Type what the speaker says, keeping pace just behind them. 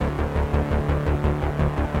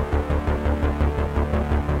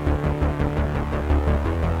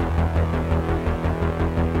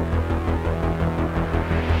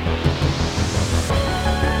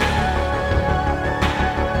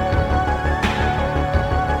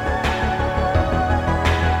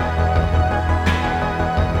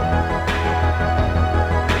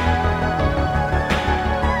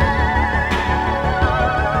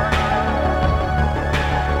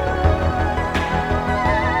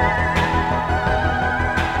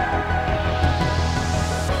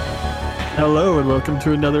Hello and welcome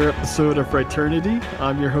to another episode of Fraternity.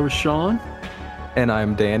 I'm your host Sean, And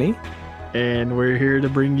I'm Danny. and we're here to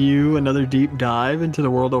bring you another deep dive into the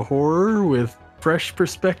world of horror with fresh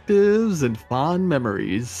perspectives and fond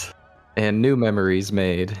memories. And new memories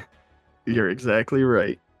made. You're exactly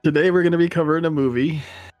right. Today we're going to be covering a movie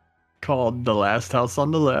called The Last House on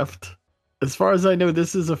the Left. As far as I know,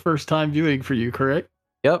 this is a first time viewing for you, correct?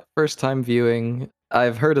 Yep, first time viewing.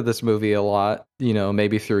 I've heard of this movie a lot,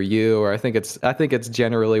 maybe through you, or I think it's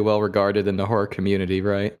generally well regarded in the horror community,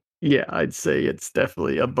 right? Yeah, I'd say it's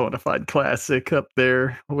definitely a bona fide classic up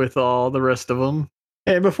there with all the rest of them.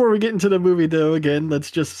 And before we get into the movie, though, again, let's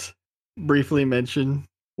just briefly mention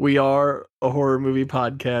we are a horror movie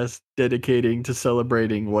podcast dedicating to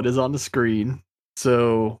celebrating what is on the screen.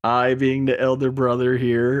 So, I, being the elder brother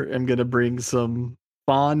here, am going to bring some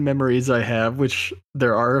fond memories I have, which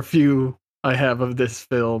there are a few I have of this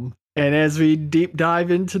film. And as we deep dive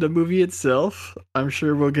into the movie itself, I'm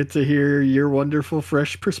sure we'll get to hear your wonderful,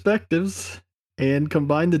 fresh perspectives and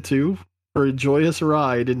combine the two for a joyous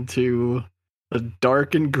ride into a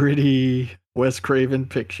dark and gritty Wes Craven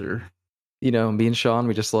picture. Me and Sean,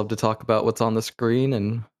 we just love to talk about what's on the screen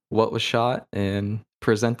and what was shot and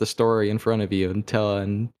present the story in front of you and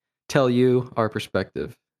tell you our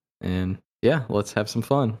perspective. And yeah, let's have some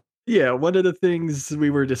fun. Yeah, one of the things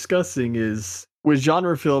we were discussing is with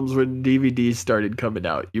genre films, when DVDs started coming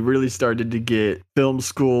out, you really started to get film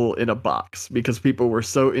school in a box because people were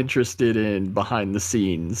so interested in behind the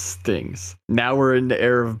scenes things. Now we're in the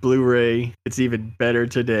era of Blu-ray. It's even better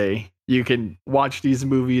today. You can watch these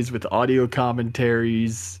movies with audio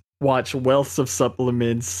commentaries, watch wealths of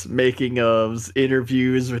supplements, making ofs,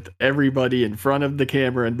 interviews with everybody in front of the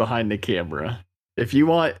camera and behind the camera. If you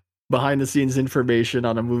want behind the scenes information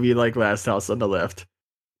on a movie like Last House on the Left,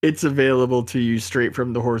 it's available to you straight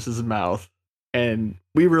from the horse's mouth. And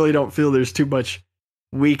we really don't feel there's too much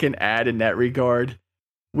we can add in that regard.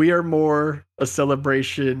 We are more a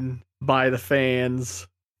celebration by the fans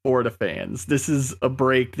for the fans. This is a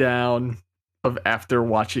breakdown of after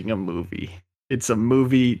watching a movie. It's a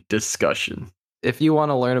movie discussion. If you want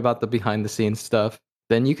to learn about the behind the scenes stuff,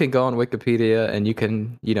 then you can go on Wikipedia and you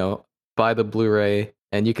can, buy the Blu-ray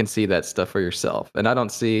and you can see that stuff for yourself. And I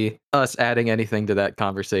don't see us adding anything to that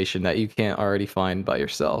conversation that you can't already find by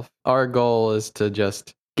yourself. Our goal is to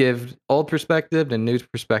just give old perspective and new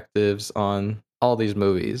perspectives on all these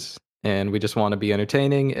movies. And we just want to be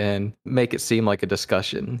entertaining and make it seem like a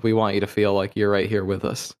discussion. We want you to feel like you're right here with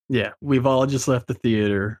us. Yeah, we've all just left the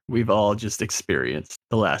theater. We've all just experienced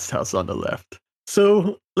The Last House on the Left.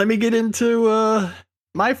 So let me get into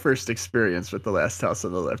my first experience with The Last House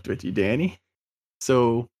on the Left with you, Danny.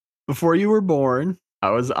 So before you were born,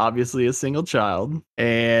 I was obviously a single child,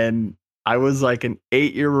 and I was like an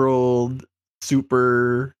 8-year-old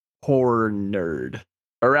super horror nerd.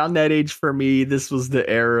 Around that age for me, this was the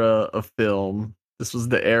era of film. This was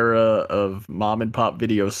the era of mom and pop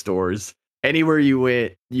video stores. Anywhere you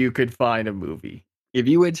went, you could find a movie. If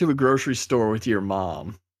you went to a grocery store with your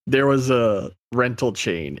mom, there was a rental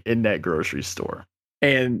chain in that grocery store.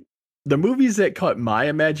 And the movies that caught my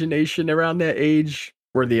imagination around that age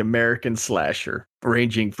were the American slasher,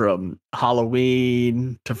 ranging from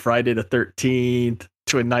Halloween to Friday the 13th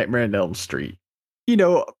to A Nightmare on Elm Street.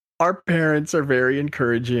 Our parents are very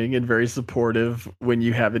encouraging and very supportive when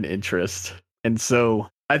you have an interest. And so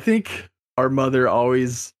I think our mother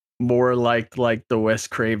always more liked like the Wes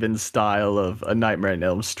Craven style of A Nightmare on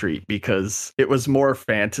Elm Street because it was more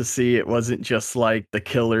fantasy. It wasn't just like the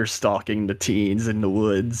killer stalking the teens in the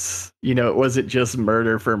woods. It wasn't just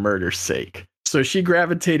murder for murder's sake. So she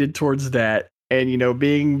gravitated towards that. And,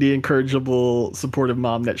 being the encourageable, supportive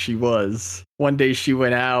mom that she was, one day she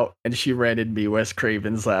went out and she rented me Wes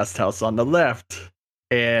Craven's Last House on the Left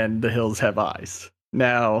and The Hills Have Eyes.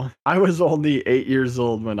 Now, I was only 8 years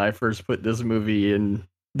old when I first put this movie in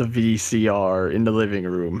the VCR in the living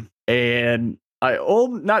room. And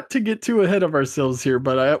not to get too ahead of ourselves here,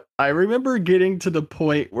 but I remember getting to the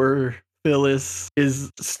point where Phyllis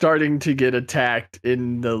is starting to get attacked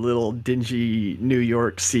in the little dingy New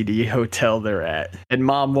York City hotel they're at. And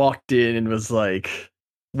mom walked in and was like,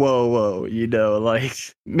 whoa, like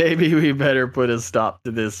maybe we better put a stop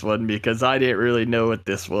to this one because I didn't really know what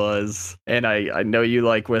this was. And I know you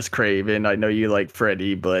like Wes Craven, I know you like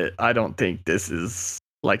Freddy, but I don't think this is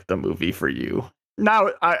like the movie for you. Now,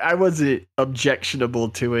 I wasn't objectionable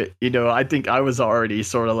to it. I think I was already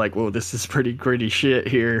sort of like, whoa, this is pretty gritty shit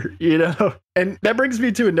here, And that brings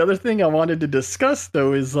me to another thing I wanted to discuss,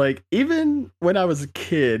 though, is like, even when I was a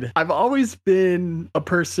kid, I've always been a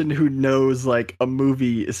person who knows like a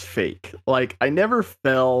movie is fake. Like, I never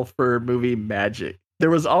fell for movie magic. there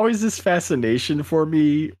was always this fascination for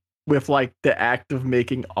me with like the act of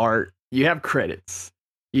making art. You have credits.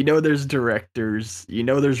 You know there's directors, you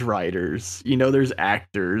know there's writers, you know there's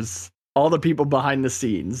actors, all the people behind the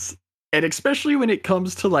scenes. And especially when it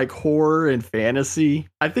comes to like horror and fantasy,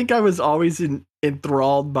 I think I was always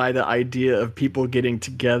enthralled by the idea of people getting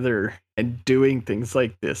together and doing things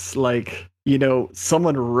like this. Like, you know,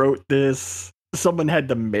 someone wrote this, someone had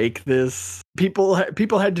to make this. People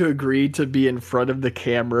had to agree to be in front of the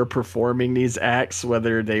camera performing these acts,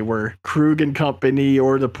 whether they were Krug and company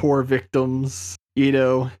or the poor victims, you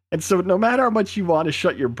know. And so no matter how much you want to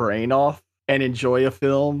shut your brain off and enjoy a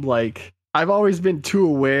film, like I've always been too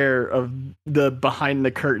aware of the behind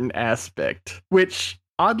the curtain aspect, which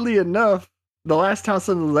oddly enough, The Last House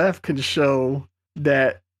on the Left can show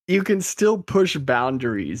that you can still push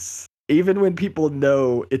boundaries even when people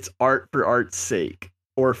know it's art for art's sake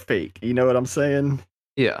or fake. You know what I'm saying?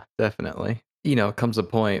 Yeah, definitely. You know, it comes a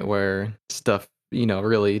point where stuff, you know,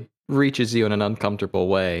 really reaches you in an uncomfortable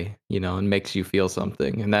way, you know, and makes you feel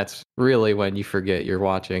something. And that's really when you forget you're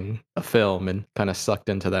watching a film and kind of sucked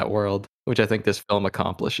into that world, which I think this film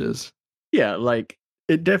accomplishes. Yeah, like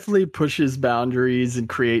it definitely pushes boundaries and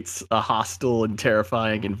creates a hostile and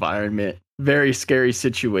terrifying environment. Very scary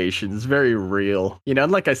situations, very real. You know,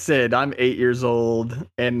 and like I said, I'm 8 years old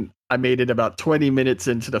and I made it about 20 minutes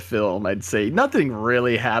into the film. I'd say nothing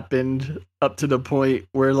really happened up to the point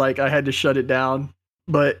where like I had to shut it down.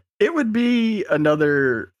 But it would be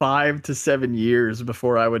another 5 to 7 years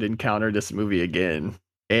before I would encounter this movie again.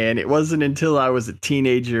 And it wasn't until I was a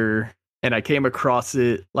teenager and I came across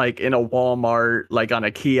it like in a Walmart, like on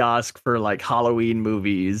a kiosk for like Halloween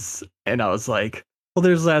movies. And I was like, well,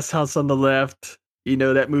 there's Last House on the Left. You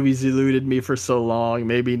know, that movie's eluded me for so long.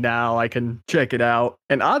 Maybe now I can check it out.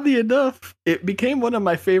 And oddly enough, it became one of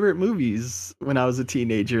my favorite movies when I was a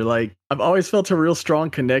teenager. Like, I've always felt a real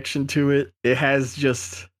strong connection to it. It has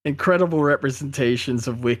just incredible representations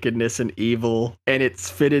of wickedness and evil, and it's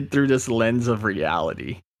fitted through this lens of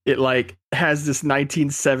reality. It like has this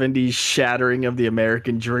 1970s shattering of the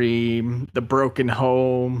American dream, the broken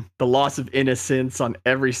home, the loss of innocence on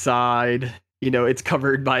every side. You know, it's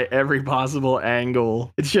covered by every possible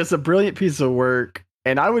angle. It's just a brilliant piece of work,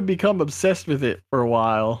 and I would become obsessed with it for a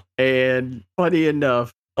while. And funny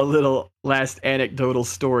enough, a little last anecdotal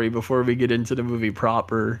story before we get into the movie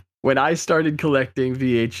proper. When I started collecting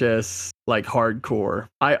VHS like hardcore,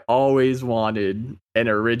 I always wanted an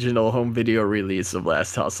original home video release of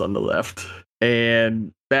Last House on the Left.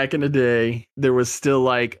 And back in the day, there was still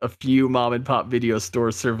like a few mom and pop video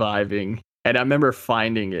stores surviving. And I remember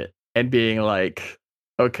finding it and being like,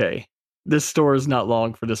 okay, this store is not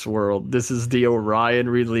long for this world. This is the Orion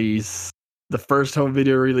release, the first home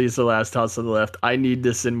video release of Last House on the Left. I need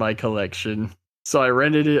this in my collection. So I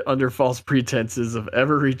rented it under false pretenses of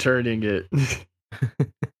ever returning it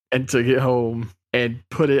and took it home and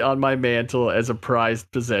put it on my mantle as a prized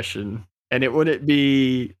possession. And it wouldn't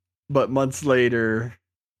be but months later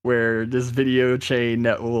where this video chain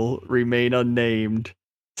that will remain unnamed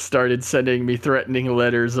started sending me threatening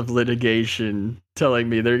letters of litigation telling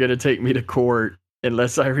me they're going to take me to court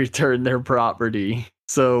unless I return their property.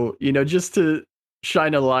 So, you know, just to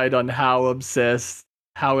shine a light on how obsessed,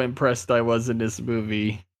 how impressed I was in this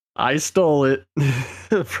movie, I stole it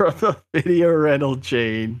from a video rental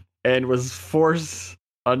chain and was forced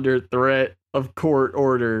under threat of court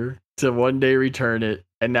order to one day return it.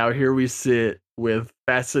 And now here we sit with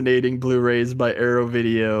fascinating Blu-rays by Arrow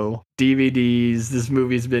Video, DVDs. This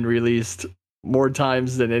movie's been released more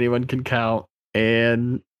times than anyone can count,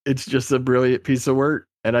 and it's just a brilliant piece of work.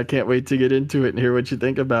 And I can't wait to get into it and hear what you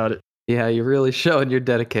think about it. Yeah, you're really showing your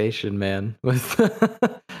dedication, man, with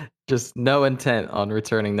just no intent on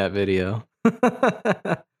returning that video.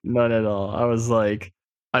 None at all. I was like,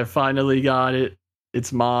 I finally got it.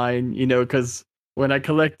 It's mine, you know, because when I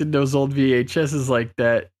collected those old VHSs like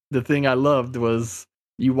that, the thing I loved was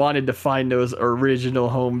you wanted to find those original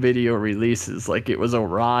home video releases. Like it was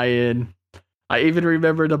Orion. I even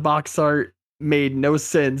remember the box art made no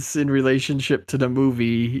sense in relationship to the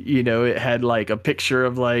movie. You know, it had like a picture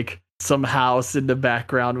of like some house in the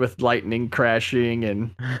background with lightning crashing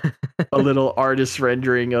and a little artist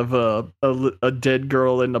rendering of a dead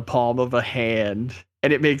girl in the palm of a hand.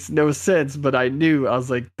 And it makes no sense, but I knew, I was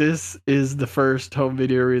like, this is the first home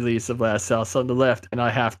video release of Last House on the Left, and I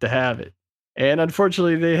have to have it. And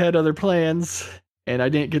unfortunately, they had other plans, and I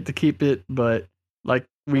didn't get to keep it. But like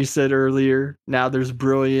we said earlier, now there's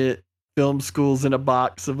brilliant film schools in a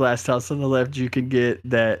box of Last House on the Left you can get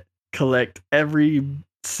that collect every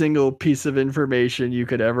single piece of information you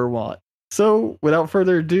could ever want. So, without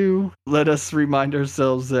further ado, let us remind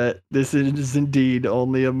ourselves that this is indeed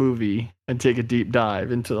only a movie and take a deep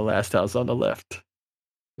dive into The Last House on the Left.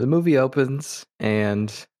 The movie opens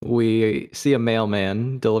and we see a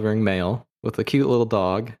mailman delivering mail with a cute little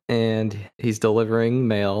dog, and he's delivering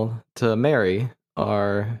mail to Mary,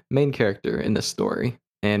 our main character in this story.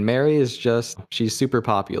 And Mary is she's super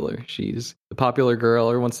popular. She's a popular girl.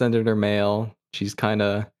 Everyone's sending her mail. She's kind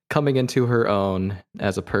of coming into her own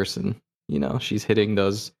as a person. You know, she's hitting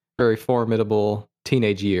those very formidable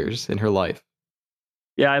teenage years in her life.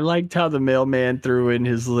 Yeah, I liked how the mailman threw in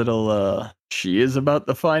his little she is about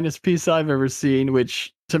the finest piece I've ever seen,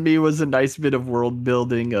 which to me was a nice bit of world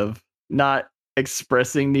building of not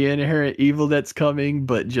expressing the inherent evil that's coming,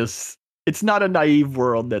 but just it's not a naive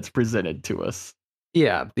world that's presented to us.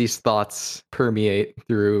 Yeah, these thoughts permeate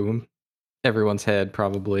through everyone's head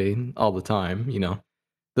probably all the time, you know,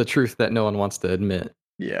 the truth that no one wants to admit.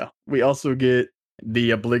 Yeah. We also get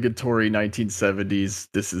the obligatory 1970s,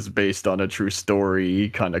 this is based on a true story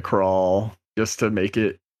kind of crawl just to make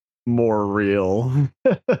it more real.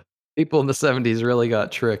 People in the 70s really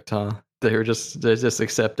got tricked, huh? They just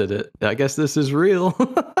accepted it. I guess this is real.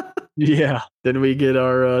 Yeah. Then we get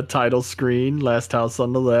our title screen, Last House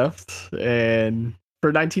on the Left. And for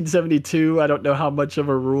 1972, I don't know how much of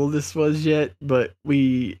a rule this was yet, but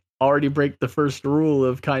we already break the first rule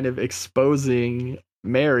of kind of exposing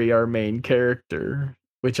Mary, our main character,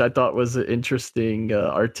 which I thought was an interesting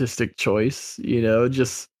artistic choice, you know,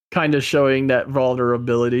 just kind of showing that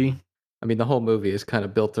vulnerability. I mean, the whole movie is kind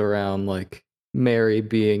of built around like Mary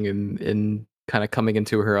being in kind of coming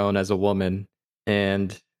into her own as a woman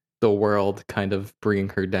and the world kind of bringing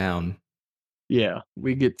her down. Yeah,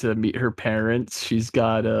 we get to meet her parents. She's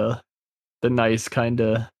got the nice kind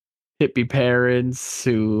of hippie parents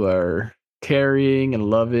who are caring and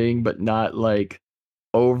loving, but not like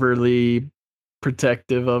overly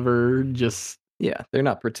protective of her. Just Yeah, they're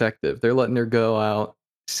not protective. They're letting her go out,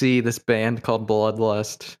 see this band called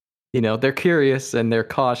Bloodlust. You know, they're curious and they're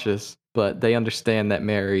cautious, but they understand that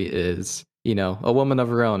Mary is, you know, a woman of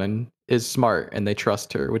her own and is smart and they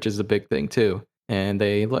trust her, which is a big thing too. And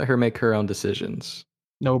they let her make her own decisions.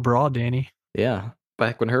 no bra, Danny. Yeah.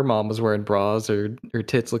 Back when her mom was wearing bras, her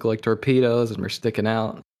tits look like torpedoes and were sticking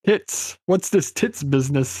out. Tits. What's this tits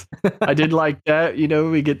business? I did like that. You know,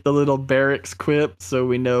 we get the little barracks quip, so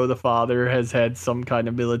we know the father has had some kind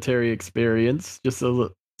of military experience. Just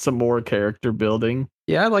some more character building.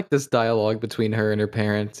 Yeah, I like this dialogue between her and her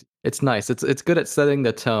parents. It's nice. It's good at setting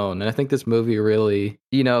the tone. And I think this movie really,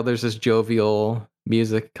 you know, there's this jovial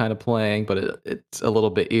music kind of playing, but it's a little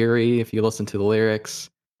bit eerie if you listen to the lyrics.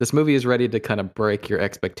 This movie is ready to kind of break your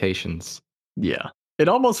expectations. Yeah. It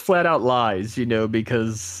almost flat out lies, you know,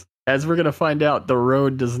 because as we're going to find out, the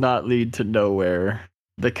road does not lead to nowhere.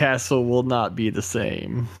 The castle will not be the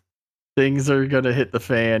same. Things are going to hit the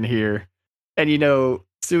fan here. And, you know,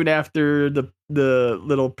 soon after the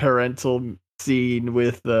little parental scene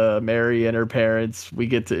with Mary and her parents, we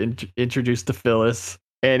get to introduce to Phyllis.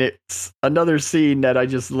 And it's another scene that I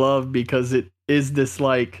just love because it is this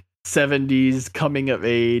like 70s coming of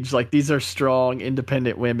age. Like these are strong,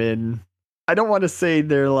 independent women. I don't want to say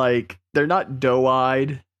they're not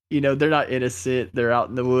doe-eyed. You know, they're not innocent. They're out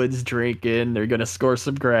in the woods drinking. They're gonna score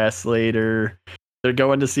some grass later. They're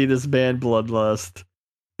going to see this band Bloodlust.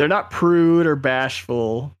 They're not prude or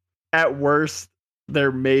bashful. At worst,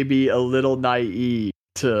 they're maybe a little naive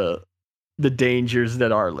to the dangers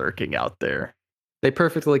that are lurking out there. They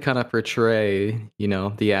perfectly kind of portray, you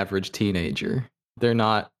know, the average teenager. They're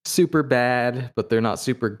not super bad, but they're not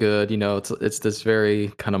super good. You know, it's this very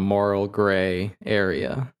kind of moral gray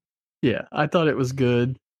area. Yeah, I thought it was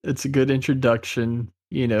good. It's a good introduction.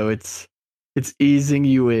 You know, it's easing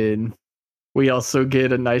you in. We also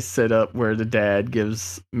get a nice setup where the dad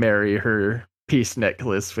gives Mary her peace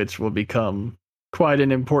necklace, which will become quite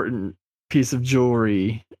an important piece of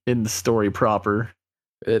jewelry in the story proper.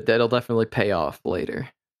 That'll definitely pay off later.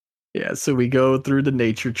 Yeah, so we go through the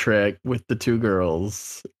nature trek with the two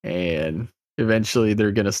girls, and eventually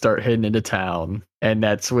they're going to start heading into town. And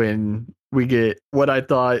that's when we get what I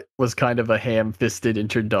thought was kind of a ham fisted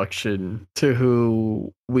introduction to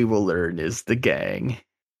who we will learn is the gang.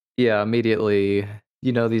 Yeah, immediately,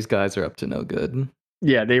 you know, these guys are up to no good.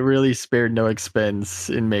 Yeah, they really spared no expense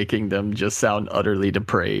in making them just sound utterly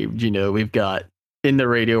depraved. You know, we've got in the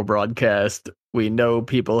radio broadcast, we know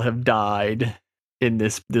people have died in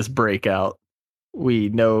this breakout. We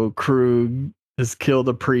know Krug has killed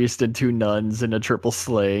a priest and two nuns in a triple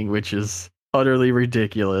slaying, which is utterly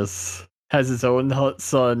ridiculous. Has his own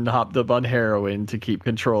son hopped up on heroin to keep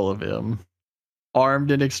control of him.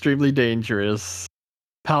 Armed and extremely dangerous.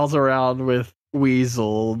 pals around with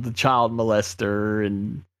Weasel, the child molester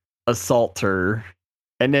and assaulter.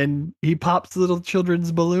 And then he pops little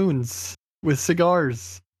children's balloons with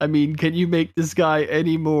cigars. I mean, can you make this guy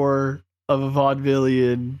any more of a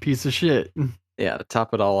vaudevillian piece of shit? Yeah, to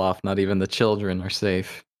top it all off, not even the children are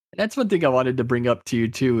safe. That's one thing I wanted to bring up to you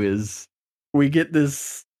too is we get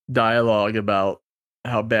this dialogue about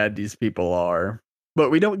how bad these people are, but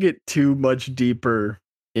we don't get too much deeper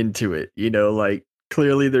into it. Like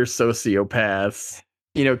clearly they're sociopaths.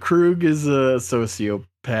 Krug is a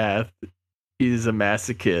sociopath. He's a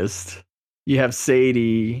masochist. You have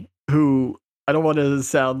Sadie, who I don't want to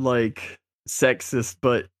sound like sexist,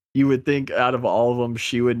 but you would think out of all of them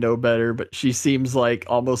she would know better, but she seems like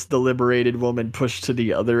almost the liberated woman pushed to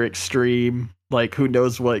the other extreme. Like who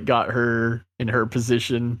knows what got her in her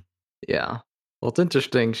position. Yeah. Well, it's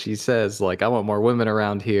interesting. She says, like, I want more women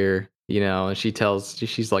around here, and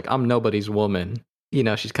she's like, I'm nobody's woman.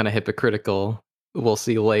 She's kind of hypocritical. We'll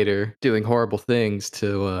see later, doing horrible things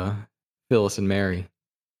to Phyllis and Mary.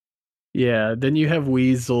 Yeah, then you have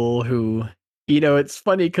Weasel, who, it's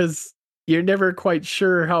funny because you're never quite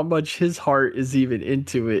sure how much his heart is even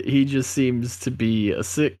into it. He just seems to be a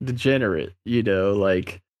sick degenerate,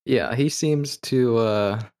 like. Yeah, he seems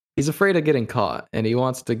to, he's afraid of getting caught and he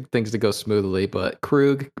wants things to go smoothly, but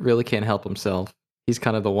Krug really can't help himself. He's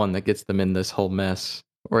kind of the one that gets them in this whole mess.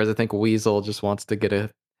 Whereas I think Weasel just wants to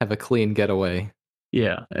have a clean getaway.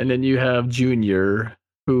 Yeah, and then you have Junior,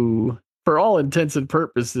 who, for all intents and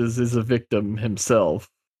purposes, is a victim himself.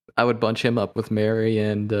 I would bunch him up with Mary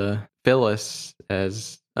and Phyllis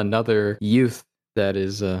as another youth that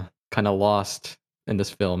is kind of lost in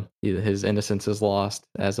this film. His innocence is lost,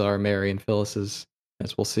 as are Mary and Phyllis's,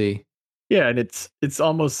 as we'll see. Yeah, and it's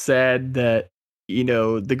almost sad that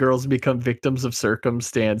the girls become victims of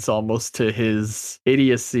circumstance almost to his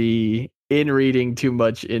idiocy in reading too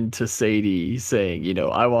much into Sadie saying,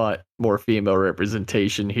 I want more female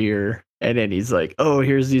representation here. And then he's like, oh,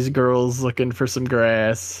 here's these girls looking for some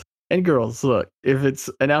grass. And girls, look, if it's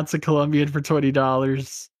an ounce of Colombian for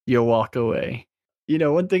 $20, you'll walk away.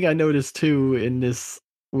 One thing I noticed too in this,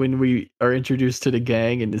 when we are introduced to the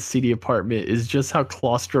gang in the seedy apartment, is just how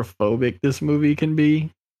claustrophobic this movie can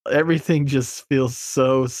be. Everything just feels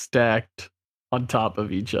so stacked on top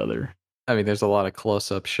of each other. I mean, there's a lot of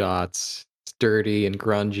close-up shots. It's dirty and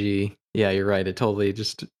grungy. Yeah, you're right. It totally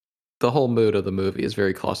just, the whole mood of the movie is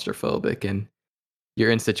very claustrophobic, and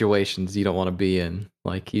you're in situations you don't want to be in.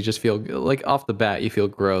 Like, you just feel, like, off the bat, you feel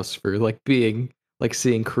gross for, like,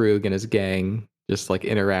 seeing Krug and his gang just, like,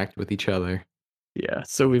 interact with each other. Yeah,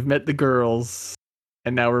 so we've met the girls,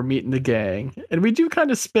 and now we're meeting the gang. And we do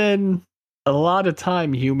kind of spend a lot of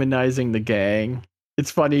time humanizing the gang. It's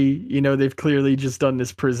funny, they've clearly just done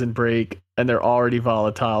this prison break, and they're already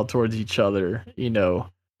volatile towards each other.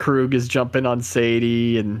 Krug is jumping on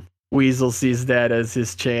Sadie, and Weasel sees that as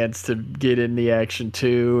his chance to get in the action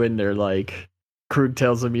too, and they're like, Krug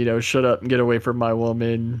tells him, shut up and get away from my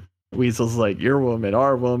woman. Weasel's like, your woman,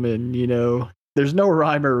 our woman, There's no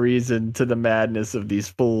rhyme or reason to the madness of these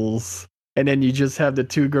fools. And then you just have the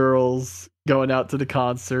two girls going out to the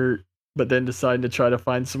concert, but then deciding to try to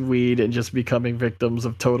find some weed and just becoming victims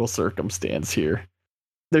of total circumstance here.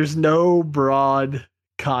 There's no broad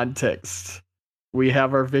context. We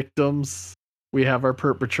have our victims, we have our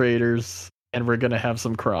perpetrators, and we're going to have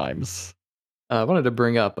some crimes. I wanted to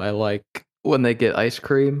bring up, I like when they get ice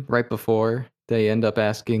cream right before they end up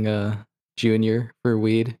asking Junior for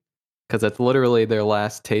weed, because that's literally their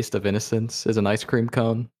last taste of innocence is an ice cream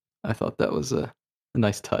cone. I thought that was a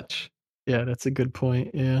nice touch. Yeah, that's a good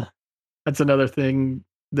point. Yeah. That's another thing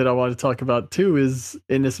that I want to talk about too is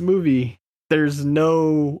in this movie, there's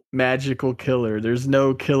no magical killer. There's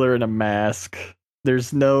no killer in a mask.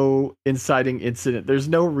 There's no inciting incident. There's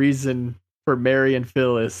no reason for Mary and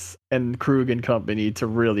Phyllis and Krug and company to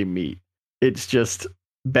really meet. It's just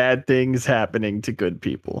bad things happening to good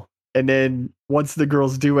people. And then once the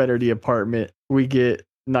girls do enter the apartment, we get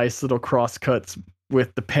nice little cross cuts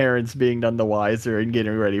with the parents being none the wiser and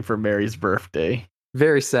getting ready for Mary's birthday.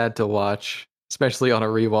 Very sad to watch, especially on a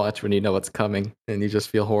rewatch when you know what's coming and you just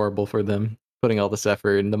feel horrible for them putting all this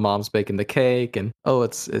effort, and the mom's baking the cake and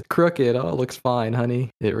it's crooked, it looks fine,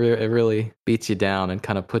 honey. It really beats you down and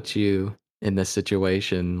kind of puts you in this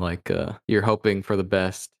situation like you're hoping for the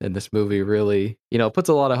best, and this movie really puts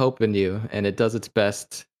a lot of hope in you, and it does its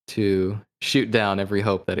best to shoot down every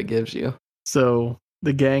hope that it gives you. So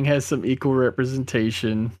the gang has some equal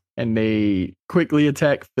representation, and they quickly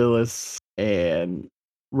attack Phyllis, and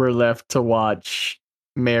we're left to watch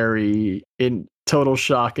Mary in total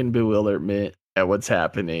shock and bewilderment at what's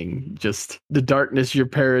happening. Just the darkness your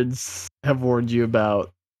parents have warned you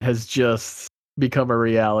about has just become a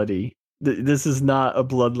reality. This is not a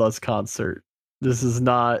bloodlust concert. This is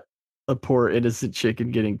not a poor innocent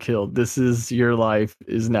chicken getting killed. This is your life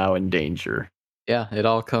is now in danger. Yeah, it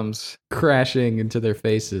all comes crashing into their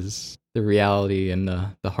faces, the reality and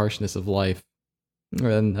the harshness of life.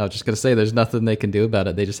 And I was just gonna say, there's nothing they can do about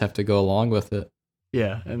it. They just have to go along with it.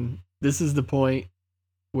 Yeah, and this is the point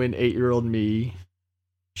when 8-year-old me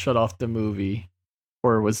shut off the movie,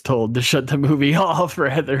 or was told to shut the movie off,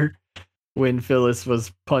 rather, when Phyllis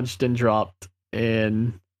was punched and dropped.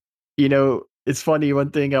 And, it's funny,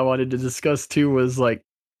 one thing I wanted to discuss too was like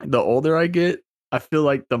the older I get, I feel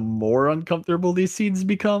like the more uncomfortable these scenes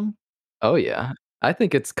become. Oh yeah, I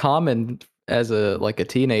think it's common as a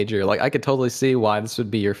teenager. Like I could totally see why this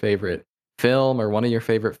would be your favorite film or one of your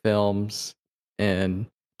favorite films, and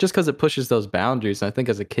just because it pushes those boundaries. And I think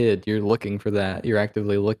as a kid, you're looking for that. You're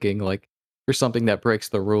actively looking like for something that breaks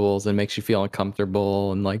the rules and makes you feel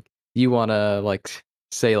uncomfortable, and like you want to like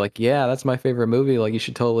say like, yeah, that's my favorite movie. Like you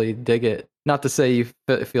should totally dig it. Not to say you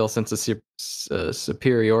feel a sense of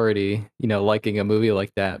superiority, liking a movie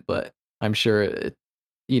like that, but I'm sure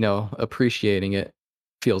appreciating it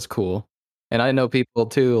feels cool. And I know people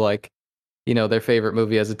too, like, their favorite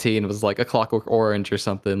movie as a teen was like A Clockwork Orange or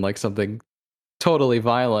something, like something totally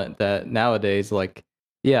violent that nowadays, like,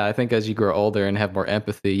 yeah, I think as you grow older and have more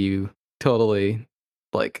empathy, you totally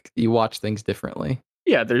like you watch things differently.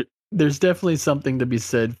 Yeah, there's definitely something to be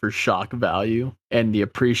said for shock value and the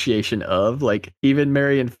appreciation of, like, even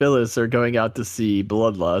Mary and Phyllis are going out to see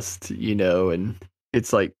Bloodlust, and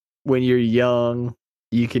it's like when you're young,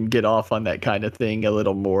 you can get off on that kind of thing a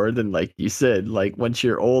little more than, like you said, like once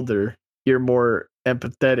you're older, you're more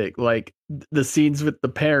empathetic. Like the scenes with the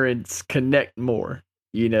parents connect more,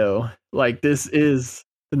 like this is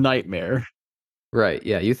the nightmare. Right.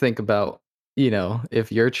 Yeah. You think about,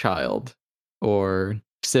 if your child or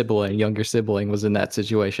younger sibling was in that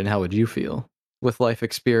situation, how would you feel? With life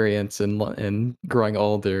experience and growing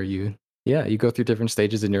older, you go through different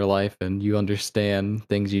stages in your life and you understand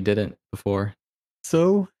things you didn't before.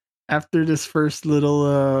 So after this first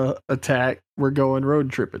little attack, we're going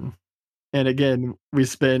road tripping. And again, we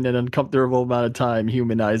spend an uncomfortable amount of time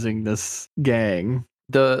humanizing this gang.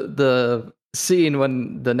 The scene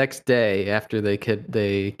when the next day after they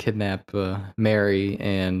kidnap Mary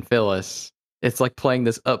and Phyllis, it's like playing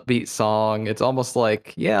this upbeat song. It's almost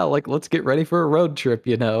like, yeah, like let's get ready for a road trip,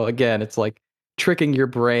 Again, it's like tricking your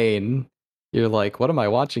brain. You're like, what am I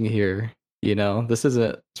watching here? This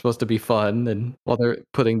isn't supposed to be fun. And while they're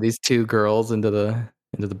putting these two girls into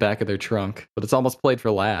the back of their trunk, but it's almost played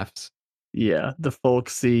for laughs. Yeah, the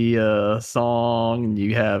folksy song. And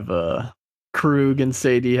you have Krug and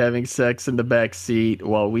Sadie having sex in the back seat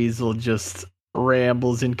while Weasel just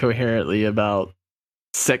rambles incoherently about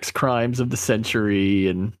sex crimes of the century.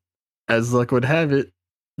 And as luck would have it,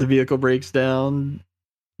 the vehicle breaks down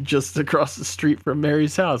just across the street from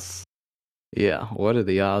Mary's house. Yeah, what are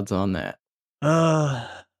the odds on that? Uh,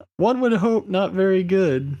 one would hope not very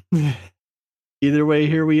good. Either way,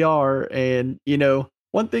 here we are. And,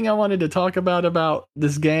 one thing I wanted to talk about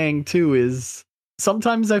this gang too is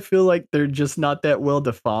sometimes I feel like they're just not that well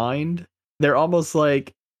defined. They're almost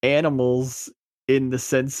like animals in the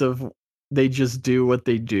sense of they just do what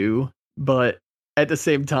they do. But at the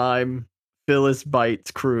same time, Phyllis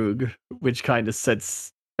bites Krug, which kind of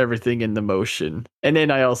sets everything into motion. And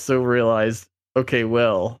then I also realized, okay,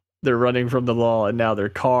 well, they're running from the law and now their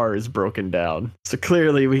car is broken down. So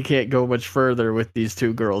clearly we can't go much further with these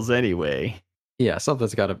two girls anyway. Yeah,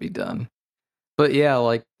 something's got to be done. But yeah,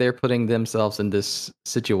 like they're putting themselves in this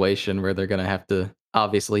situation where they're gonna have to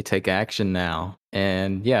obviously take action now.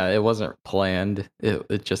 And yeah, it wasn't planned.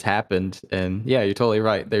 It just happened. And yeah, you're totally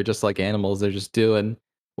right. They're just like animals. They're just doing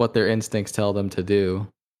what their instincts tell them to do.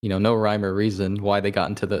 No rhyme or reason why they got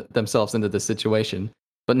into themselves into this situation.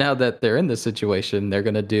 But now that they're in this situation, they're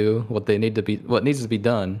gonna do what needs to be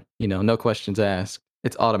done. No questions asked.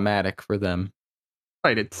 It's automatic for them.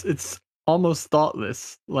 Right, it's almost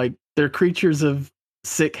thoughtless. Like they're creatures of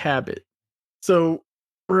sick habit. So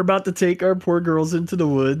we're about to take our poor girls into the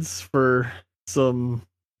woods for some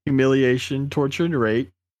humiliation, torture, and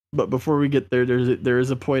rape. But before we get there, there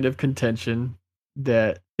is a point of contention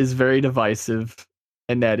that is very divisive,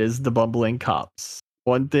 and that is the bumbling cops.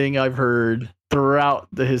 One thing I've heard throughout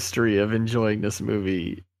the history of enjoying this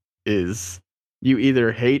movie is you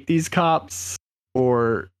either hate these cops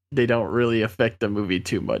or they don't really affect the movie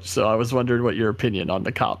too much. So I was wondering what your opinion on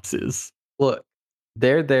the cops is. Look,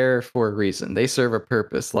 they're there for a reason. They serve a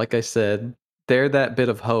purpose. Like I said, they're that bit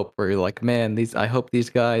of hope where you're like, man, I hope these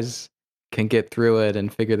guys can get through it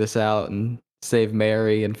and figure this out and save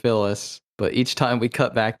Mary and Phyllis. But each time we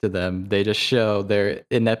cut back to them, they just show their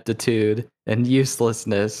ineptitude and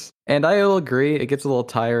uselessness. And I will agree, it gets a little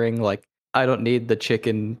tiring. Like, I don't need the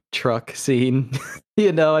chicken truck scene.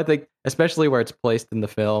 I think, especially where it's placed in the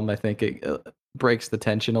film, I think it breaks the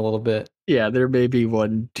tension a little bit. Yeah, there may be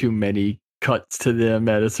one too many cuts to them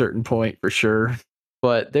at a certain point for sure.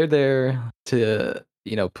 But they're there to,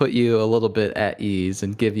 put you a little bit at ease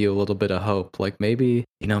and give you a little bit of hope. Like maybe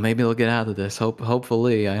they'll get out of this.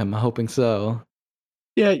 Hopefully, I am hoping so.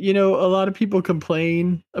 Yeah, a lot of people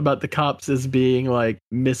complain about the cops as being like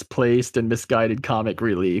misplaced and misguided comic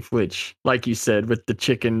relief, which, like you said, with the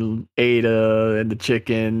chicken Ada and the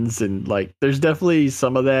chickens, and like there's definitely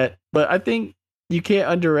some of that. But I think you can't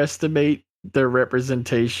underestimate their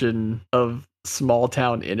representation of small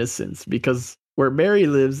town innocence, because where Mary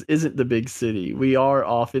lives isn't the big city. We are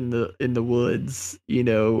off in the woods,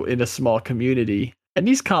 in a small community. And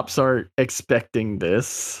these cops aren't expecting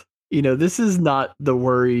this. This is not the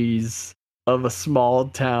worries of a small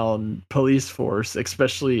town police force,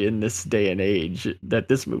 especially in this day and age that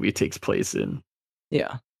this movie takes place in.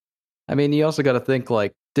 Yeah. I mean, you also got to think,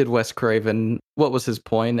 like, did Wes Craven, what was his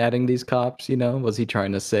point adding these cops? Was he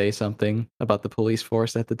trying to say something about the police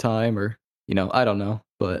force at the time? Or, I don't know.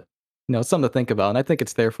 But, it's something to think about. And I think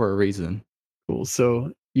it's there for a reason. Cool.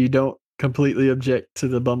 So you don't completely object to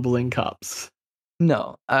the bumbling cops?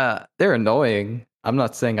 No, they're annoying. I'm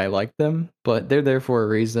not saying I like them, but they're there for a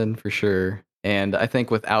reason for sure. And I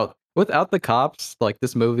think without the cops, like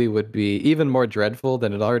this movie would be even more dreadful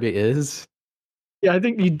than it already is. Yeah, I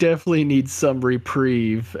think you definitely need some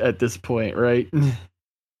reprieve at this point, right?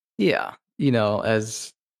 Yeah,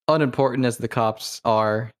 as unimportant as the cops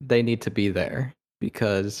are, they need to be there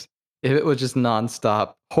because if it was just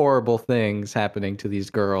nonstop horrible things happening to these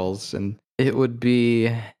girls, and it would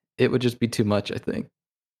just be too much, I think.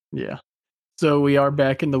 Yeah. So we are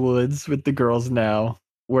back in the woods with the girls now.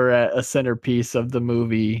 We're at a centerpiece of the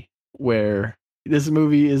movie where this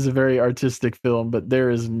movie is a very artistic film, but there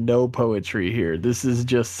is no poetry here. This is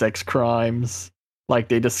just sex crimes like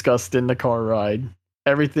they discussed in the car ride.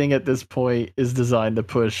 Everything at this point is designed to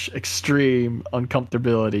push extreme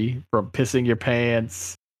uncomfortability, from pissing your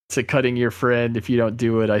pants to cutting your friend if you don't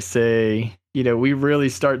do what I say. We really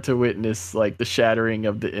start to witness like the shattering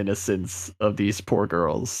of the innocence of these poor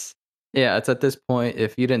girls. Yeah, it's at this point,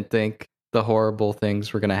 if you didn't think the horrible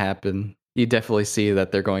things were going to happen, you definitely see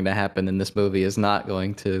that they're going to happen, and this movie is not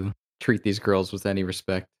going to treat these girls with any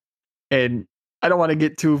respect. And I don't want to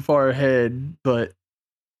get too far ahead, but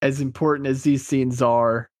as important as these scenes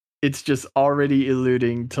are, it's just already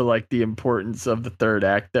alluding to like the importance of the third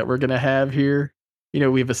act that we're going to have here.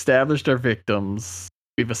 We've established our victims,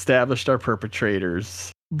 we've established our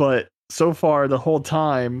perpetrators, but so far the whole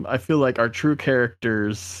time, I feel like our true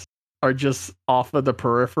characters are just off of the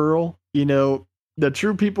peripheral. The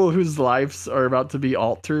true people whose lives are about to be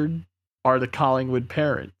altered are the Collingwood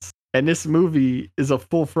parents. And this movie is a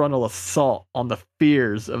full frontal assault on the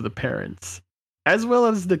fears of the parents, as well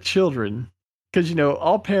as the children. Because,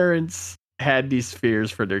 all parents had these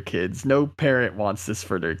fears for their kids. No parent wants this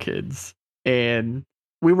for their kids. And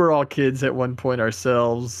we were all kids at one point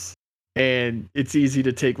ourselves. And it's easy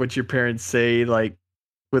to take what your parents say, like,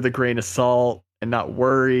 with a grain of salt and not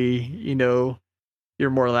worry. You're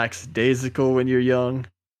more lackadaisical when you're young.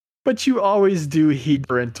 But you always do heed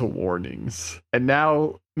parental warnings. And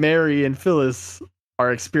now Mary and Phyllis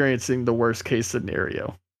are experiencing the worst case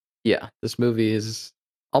scenario. Yeah, this movie is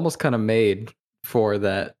almost kind of made for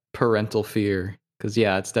that parental fear. Because,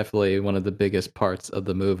 yeah, it's definitely one of the biggest parts of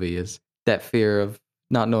the movie is that fear of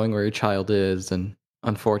not knowing where your child is and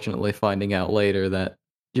unfortunately finding out later that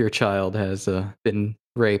your child has been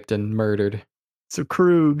raped and murdered. So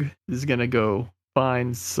Krug is going to go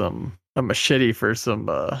find a machete for some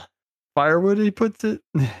firewood, he puts it.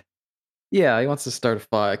 Yeah, he wants to start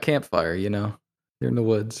a campfire, You're in the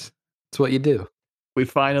woods. It's what you do. We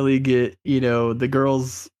finally get, the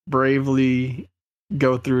girls bravely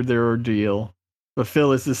go through their ordeal. But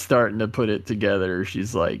Phyllis is starting to put it together.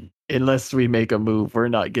 She's like, unless we make a move, we're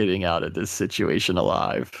not getting out of this situation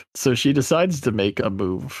alive. So she decides to make a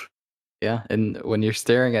move. Yeah, and when you're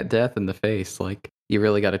staring at death in the face, like, you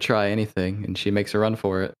really got to try anything. And she makes a run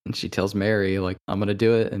for it. And she tells Mary, like, I'm going to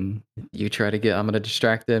do it. And I'm going to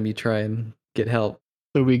distract them. You try and get help.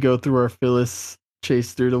 So we go through our Phyllis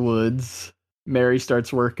chase through the woods. Mary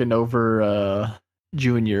starts working over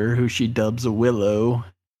Junior, who she dubs a Willow.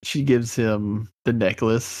 She gives him the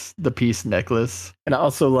necklace, the peace necklace. And I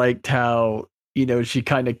also liked how, she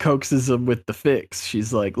kind of coaxes him with the fix.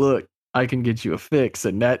 She's like, look, I can get you a fix.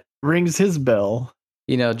 And that rings his bell.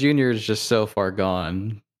 Junior is just so far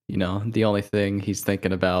gone. The only thing he's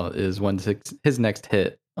thinking about is when's his next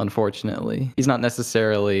hit. Unfortunately, he's not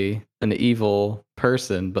necessarily an evil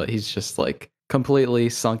person, but he's just like completely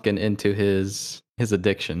sunken into his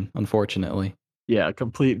addiction. Unfortunately, Yeah, a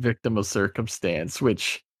complete victim of circumstance,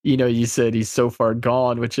 which, you said he's so far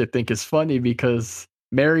gone, which I think is funny because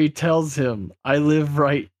Mary tells him, I live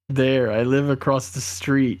right there. I live across the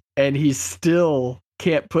street. And he still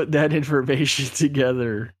can't put that information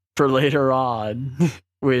together for later on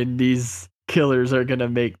when these killers are going to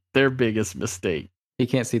make their biggest mistake. he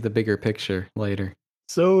can't see the bigger picture later.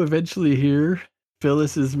 So eventually, here,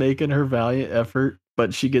 Phyllis is making her valiant effort,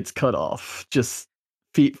 but she gets cut off just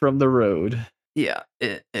feet from the road. Yeah,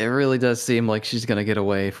 it really does seem like she's gonna get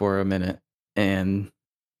away for a minute, and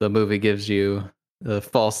the movie gives you a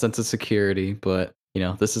false sense of security. But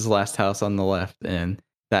this is Last House on the Left, and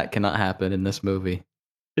that cannot happen in this movie.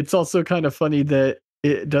 It's also kind of funny that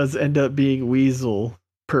it does end up being Weasel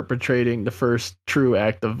perpetrating the first true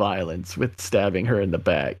act of violence with stabbing her in the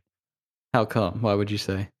back. How come? Why would you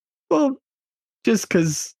say? Well, just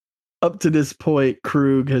because up to this point,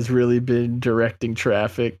 Krug has really been directing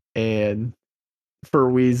traffic, and for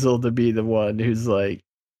Weasel to be the one who's like,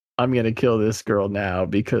 I'm going to kill this girl now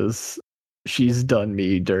because she's done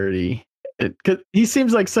me dirty. 'Cause he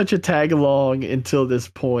seems like such a tag along until this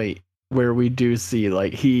point where we do see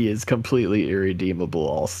like he is completely irredeemable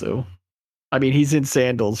also. I mean, he's in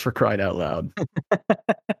sandals for crying out loud.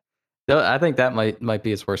 No, I think that might be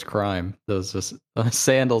his worst crime. Those just,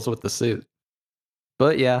 sandals with the suit.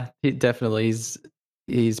 But yeah,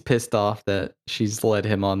 he's pissed off that she's led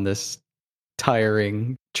him on this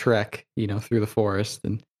tiring trek, through the forest,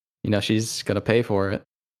 and she's gonna pay for it.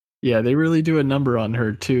 Yeah, they really do a number on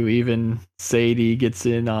her too. Even Sadie gets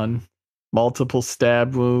in on multiple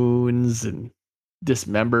stab wounds and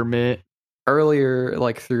dismemberment. Earlier,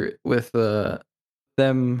 like through with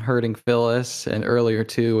them hurting Phyllis, and earlier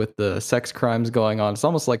too with the sex crimes going on, it's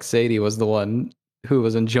almost like Sadie was the one who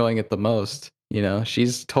was enjoying it the most.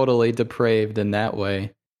 She's totally depraved in that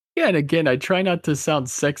way. Yeah, and again, I try not to sound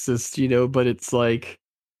sexist, but it's like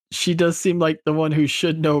she does seem like the one who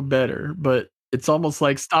should know better, but it's almost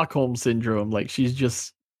like Stockholm syndrome, like she's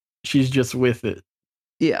just with it.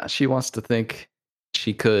 Yeah, she wants to think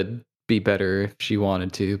she could be better if she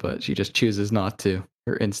wanted to, but she just chooses not to.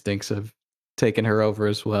 Her instincts have taken her over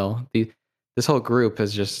as well. This whole group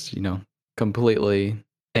is just, completely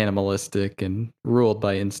animalistic and ruled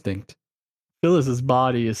by instinct. Phyllis's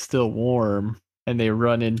body is still warm, and they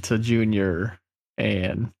run into Junior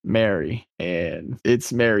and Mary, and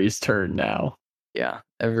it's Mary's turn now. Yeah,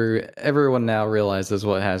 everyone now realizes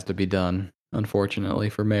what has to be done, unfortunately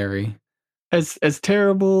for Mary. As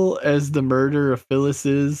terrible as the murder of Phyllis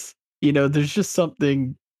is, there's just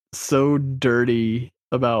something so dirty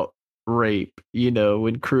about rape,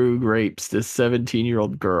 when Krug rapes this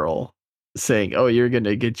 17-year-old girl saying, "Oh, you're going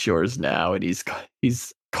to get yours now." And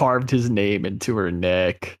he's carved his name into her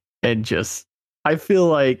neck, and just I feel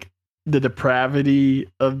like the depravity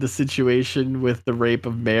of the situation with the rape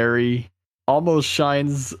of Mary almost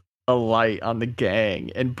shines a light on the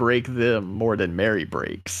gang and break them more than Mary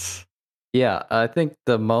breaks. Yeah, I think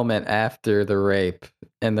the moment after the rape,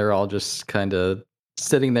 and they're all just kind of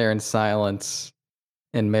sitting there in silence,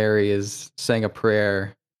 and Mary is saying a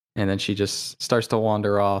prayer, and then she just starts to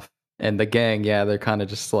wander off. And the gang, yeah, they're kind of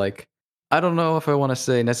just like, I don't know if I want to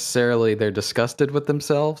say necessarily they're disgusted with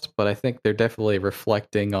themselves, but I think they're definitely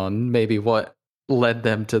reflecting on maybe what led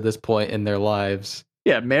them to this point in their lives.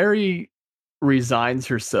 Yeah, Mary resigns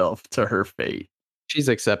herself to her fate. She's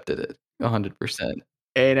accepted it 100%.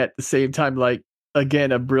 And at the same time, like,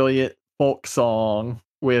 again, a brilliant folk song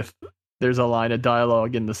with there's a line of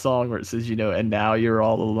dialogue in the song where it says, and now you're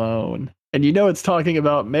all alone. And it's talking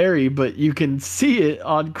about Mary, but you can see it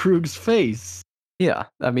on Krug's face. Yeah,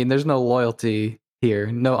 I mean, there's no loyalty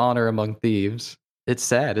here, no honor among thieves. It's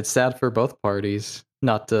sad. It's sad for both parties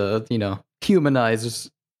not to,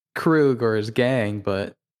 humanize Krug or his gang,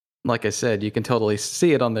 but like I said, you can totally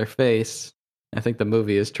see it on their face. I think the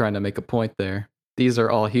movie is trying to make a point there. These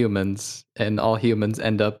are all humans, and all humans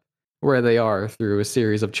end up where they are through a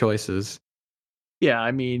series of choices. Yeah,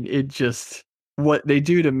 I mean, it just what they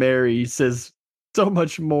do to Mary says so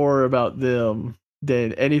much more about them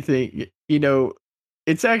than anything.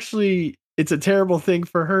 It's a terrible thing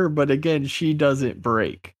for her, but again, she doesn't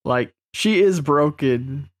break. Like she is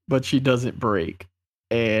broken, but she doesn't break.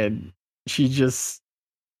 And she just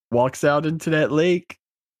walks out into that lake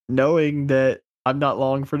knowing that I'm not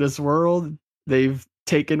long for this world. They've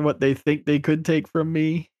taken what they think they could take from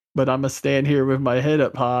me, but I'm gonna stand here with my head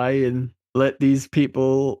up high and let these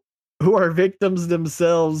people who are victims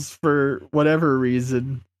themselves for whatever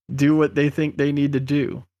reason do what they think they need to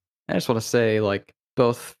do. I just want to say, like,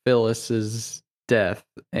 both Phyllis's death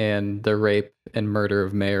and the rape and murder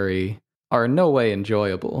of Mary are in no way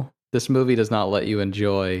enjoyable. This movie does not let you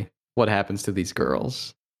enjoy what happens to these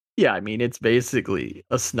girls. Yeah, I mean, it's basically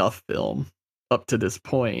a snuff film up to this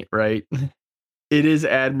point, right? It is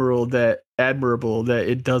admirable that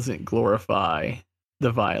it doesn't glorify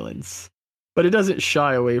the violence, but it doesn't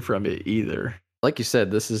shy away from it either. Like you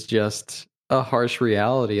said, this is just a harsh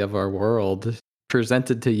reality of our world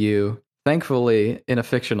presented to you, thankfully, in a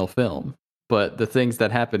fictional film. But the things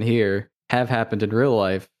that happen here have happened in real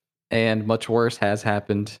life, and much worse has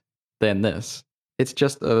happened than this. It's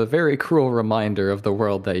just a very cruel reminder of the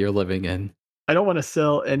world that you're living in. I don't want to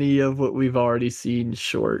sell any of what we've already seen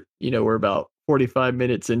short. We're about 45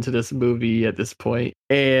 minutes into this movie at this point,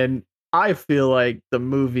 and I feel like the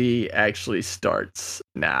movie actually starts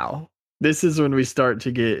now. This is when we start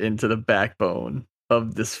to get into the backbone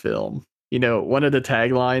of this film. One of the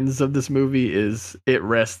taglines of this movie is "It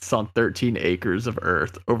rests on 13 acres of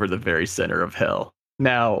earth over the very center of hell."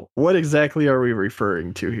 Now, what exactly are we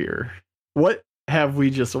referring to here? What have we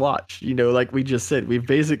just watched? Like we just said, we've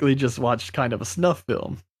basically just watched kind of a snuff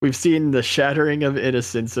film. We've seen the shattering of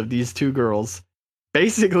innocence of these two girls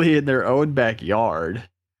basically in their own backyard.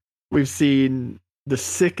 We've seen the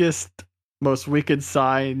sickest, most wicked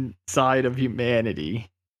side of humanity.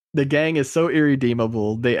 The gang is so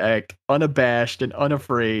irredeemable, they act unabashed and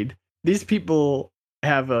unafraid. These people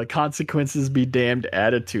have a consequences be damned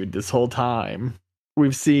attitude this whole time.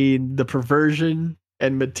 We've seen the perversion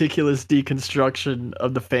and meticulous deconstruction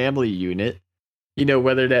of the family unit,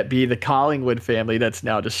 whether that be the Collingwood family that's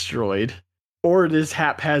now destroyed, or this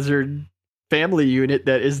haphazard family unit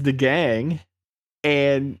that is the gang.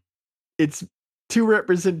 And it's two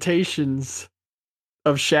representations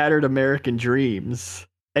of shattered American dreams.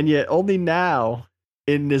 And yet, only now,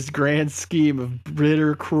 in this grand scheme of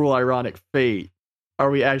bitter, cruel, ironic fate, are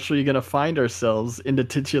we actually going to find ourselves in the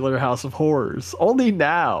titular House of Horrors. Only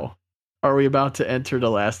now are we about to enter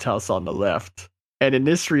the last house on the left. And in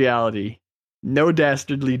this reality, no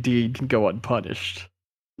dastardly deed can go unpunished.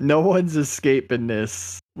 No one's escaping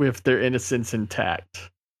this with their innocence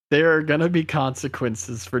intact. There are going to be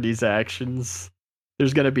consequences for these actions.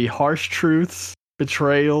 There's going to be harsh truths,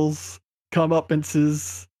 betrayals,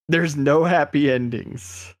 comeuppances. There's no happy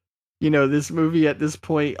endings. This movie at this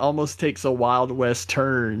point almost takes a Wild West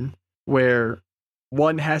turn where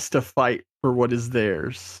one has to fight for what is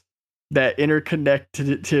theirs. That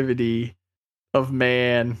interconnectivity of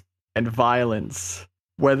man and violence,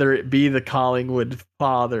 whether it be the Collingwood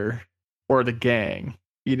father or the gang.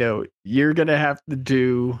 You're going to have to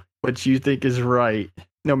do what you think is right,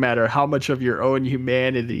 no matter how much of your own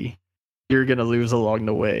humanity you're going to lose along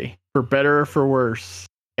the way, for better or for worse.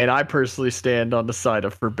 And I personally stand on the side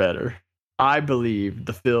of for better. I believe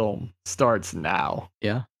the film starts now.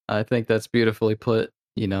 Yeah, I think that's beautifully put.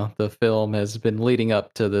 The film has been leading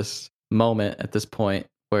up to this moment at this point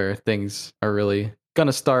where things are really going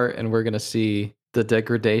to start and we're going to see the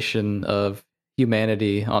degradation of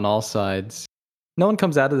humanity on all sides. No one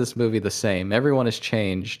comes out of this movie the same. Everyone has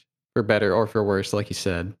changed for better or for worse, like you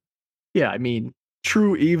said. Yeah, I mean,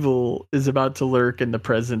 true evil is about to lurk in the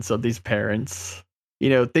presence of these parents.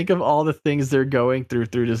 Think of all the things they're going through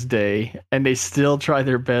this day, and they still try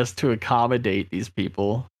their best to accommodate these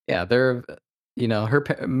people. Yeah,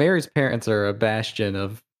 Mary's parents are a bastion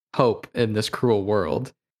of hope in this cruel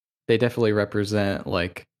world. They definitely represent,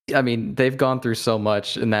 they've gone through so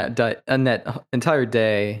much in that entire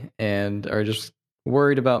day and are just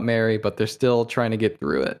worried about Mary, but they're still trying to get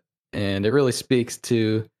through it. And it really speaks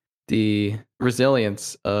to the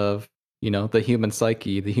resilience of, the human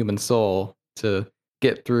psyche, the human soul, to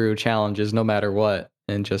get through challenges no matter what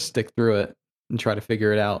and just stick through it and try to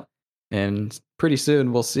figure it out. And pretty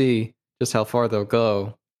soon we'll see just how far they'll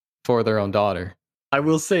go for their own daughter. I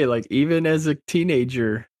will say, even as a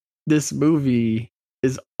teenager, this movie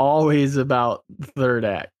is always about the third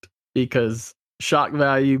act, because shock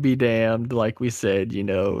value be damned, like we said,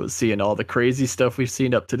 seeing all the crazy stuff we've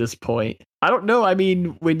seen up to this point. I don't know. I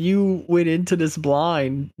mean, when you went into this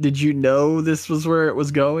blind, did you know this was where it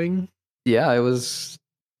was going? Yeah, I was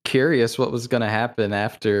curious what was going to happen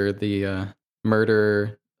after the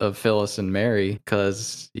murder of Phyllis and Mary,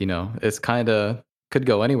 because, it's kind of could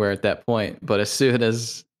go anywhere at that point. But as soon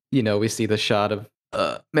as, we see the shot of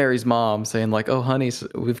Mary's mom saying like, "Oh, honey,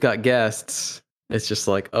 we've got guests," it's just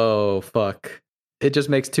like, oh, fuck. It just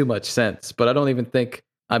makes too much sense. But I don't even think,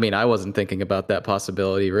 I wasn't thinking about that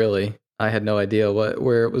possibility, really. I had no idea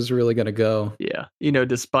where it was really going to go. Yeah.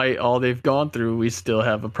 Despite all they've gone through, we still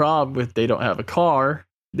have a problem with they don't have a car.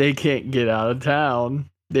 They can't get out of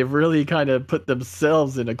town. they've really kind of put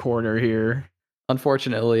themselves in a corner here.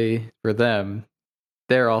 Unfortunately for them,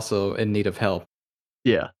 they're also in need of help.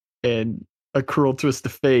 Yeah. And a cruel twist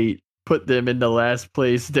of fate put them in the last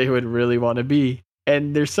place they would really want to be.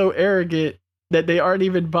 And they're so arrogant that they aren't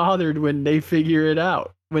even bothered when they figure it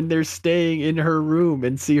out. When they're staying in her room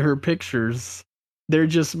and see her pictures, they're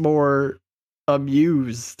just more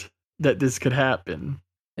amused that this could happen.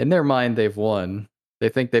 In their mind, they've won. They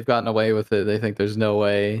think they've gotten away with it. They think there's no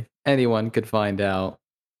way anyone could find out.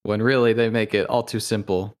 When really they make it all too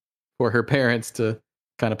simple for her parents to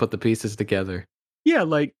kind of put the pieces together. Yeah,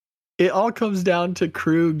 like it all comes down to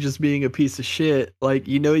Krug just being a piece of shit. Like,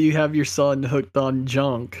 you have your son hooked on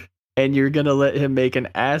junk and you're going to let him make an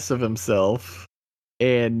ass of himself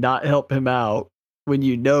and not help him out when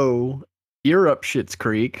you know you're up shit's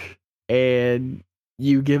creek, and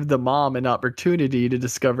you give the mom an opportunity to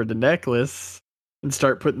discover the necklace and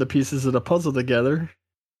start putting the pieces of the puzzle together.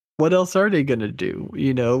 What else are they going to do?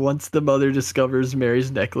 Once the mother discovers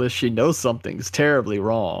Mary's necklace, she knows something's terribly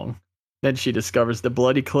wrong. Then she discovers the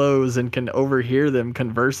bloody clothes and can overhear them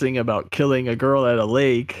conversing about killing a girl at a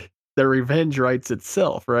lake. Their revenge writes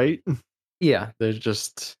itself, right? Yeah, there's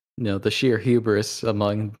just, the sheer hubris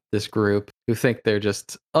among this group who think they're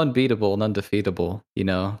just unbeatable and undefeatable.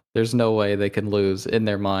 There's no way they can lose in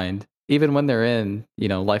their mind. Even when they're in,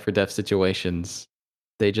 life or death situations,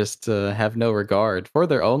 they just have no regard for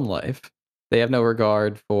their own life. They have no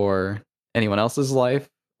regard for anyone else's life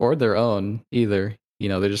or their own either.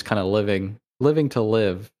 They're just kind of living to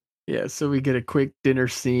live. Yeah, so we get a quick dinner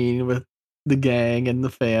scene with the gang and the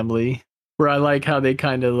family, where I like how they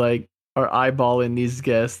kind of like are eyeballing these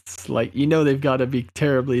guests. Like, they've got to be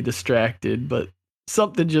terribly distracted, but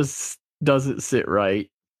something just doesn't sit right.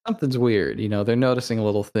 Something's weird. They're noticing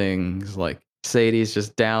little things like Sadie's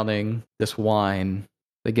just downing this wine.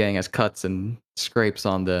 The gang has cuts and scrapes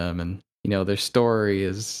on them, and their story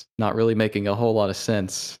is not really making a whole lot of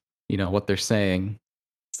sense. What they're saying.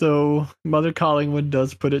 So Mother Collingwood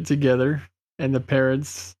does put it together, and the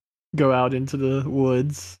parents go out into the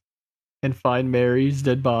woods and find Mary's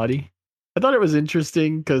dead body. I thought it was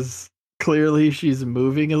interesting because clearly she's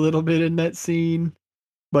moving a little bit in that scene,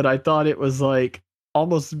 but I thought it was like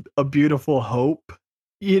almost a beautiful hope,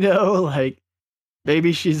 like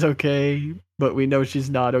maybe she's okay, but we know she's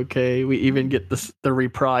not okay. We even get the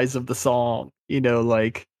reprise of the song,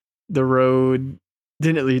 like the road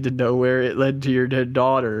didn't lead to nowhere, it led to your dead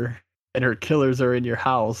daughter, and her killers are in your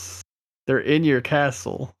house. They're in your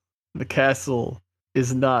castle. The castle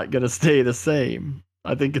is not going to stay the same.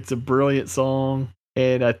 I think it's a brilliant song,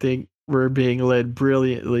 and I think we're being led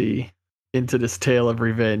brilliantly into this tale of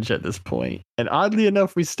revenge at this point. And oddly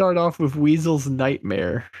enough, we start off with Weasel's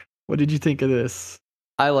Nightmare. What did you think of this?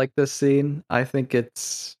 I like this scene. I think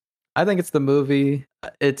it's the movie.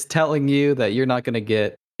 It's telling you that you're not going to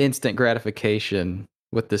get instant gratification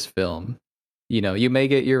with this film. You may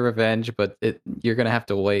get your revenge, but you're going to have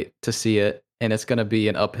to wait to see it, and it's going to be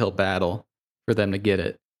an uphill battle for them to get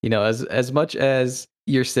it. As much as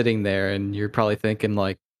you're sitting there and you're probably thinking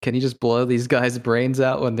like, can you just blow these guys' brains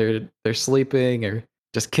out when they're sleeping, or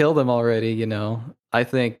just kill them already? I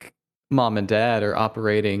think mom and dad are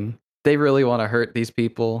operating. They really want to hurt these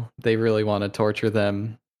people. They really want to torture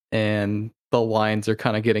them, and the lines are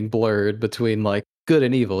kind of getting blurred between like good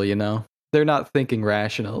and evil. They're not thinking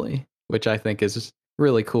rationally, which I think is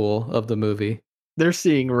really cool of the movie. They're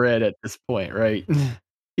seeing red at this point, right?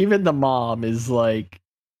 Even the mom is like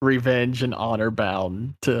revenge and honor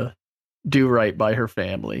bound to do right by her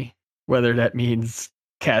family, whether that means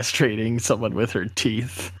castrating someone with her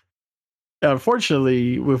teeth.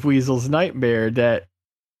 Unfortunately, with Weasel's Nightmare, that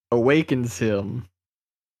awakens him,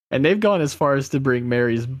 and they've gone as far as to bring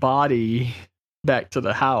Mary's body back to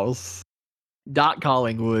the house. Doc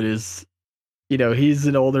Collingwood is, he's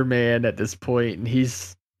an older man at this point, and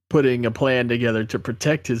he's putting a plan together to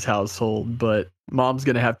protect his household, but mom's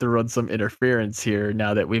going to have to run some interference here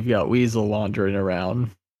now that we've got Weasel wandering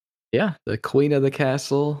around. Yeah, the queen of the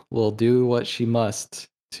castle will do what she must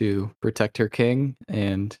to protect her king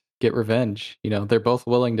and get revenge. They're both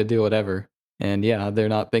willing to do whatever. And yeah, they're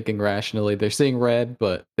not thinking rationally. They're seeing red,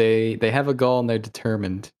 but they have a goal and they're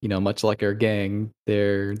determined. Much like our gang,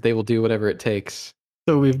 they will do whatever it takes.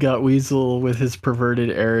 So we've got Weasel with his perverted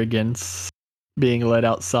arrogance being led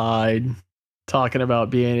outside, talking about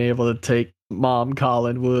being able to take Mom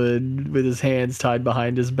Collinwood with his hands tied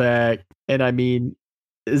behind his back. And I mean,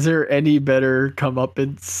 is there any better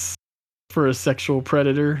comeuppance for a sexual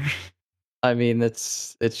predator? I mean,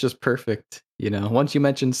 it's just perfect. Once you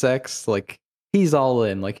mention sex, like he's all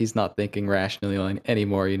in. Like he's not thinking rationally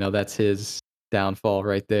anymore. That's his downfall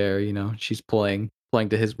right there. She's playing playing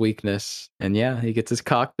to his weakness. And yeah, he gets his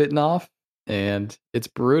cock bitten off, and it's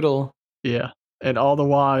brutal. Yeah. And all the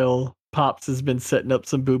while, Pops has been setting up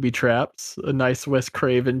some booby traps, a nice Wes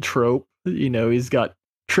Craven trope. He's got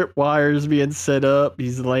tripwires being set up.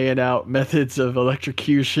 He's laying out methods of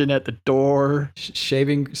electrocution at the door.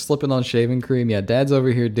 Slipping on shaving cream. Yeah, Dad's over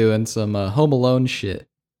here doing some Home Alone shit,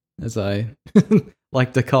 as I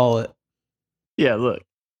like to call it. Yeah, look,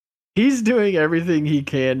 he's doing everything he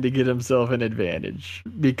can to get himself an advantage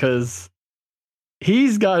because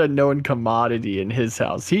he's got a known commodity in his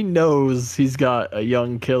house. He knows he's got a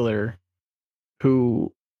young killer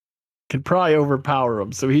who can probably overpower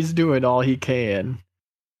him, so he's doing all he can.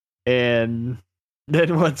 And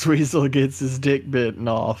then once Weasel gets his dick bitten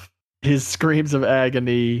off, his screams of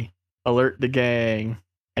agony alert the gang,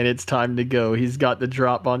 and it's time to go. He's got the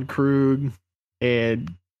drop on Krug,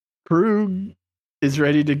 and Krug is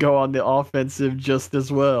ready to go on the offensive just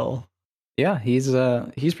as well. Yeah, he's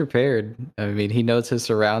prepared. I mean, he knows his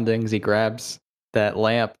surroundings. He grabs that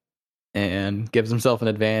lamp and gives himself an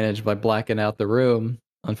advantage by blacking out the room.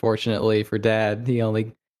 Unfortunately for Dad, he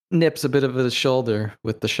only nips a bit of his shoulder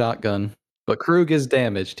with the shotgun. But Krug is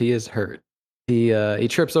damaged. He is hurt. He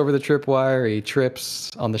trips over the tripwire. He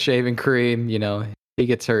trips on the shaving cream. He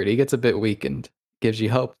gets hurt. He gets a bit weakened. Gives you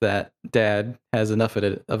hope that Dad has enough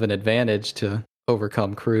of an advantage to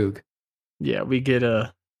overcome Krug. Yeah, we get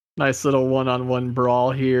a nice little one-on-one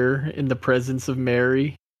brawl here in the presence of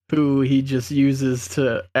Mary, who he just uses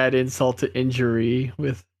to add insult to injury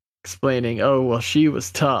with explaining, oh, well, she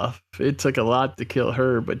was tough. It took a lot to kill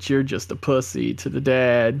her, but you're just a pussy to the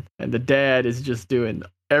dad. And the dad is just doing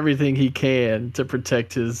everything he can to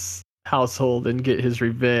protect his household and get his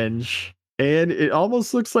revenge. And it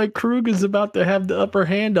almost looks like Krug is about to have the upper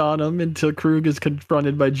hand on him until Krug is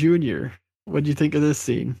confronted by Junior. What do you think of this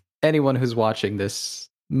scene? Anyone who's watching this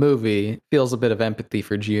movie feels a bit of empathy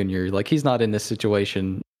for Junior. Like, he's not in this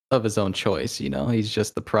situation of his own choice, he's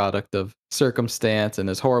just the product of circumstance and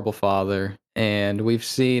his horrible father. And we've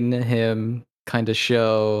seen him kind of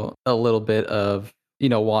show a little bit of,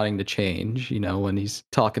 wanting to change, when he's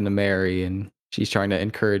talking to Mary and she's trying to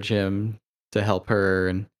encourage him to help her.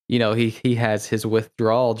 And, he has his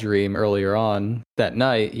withdrawal dream earlier on that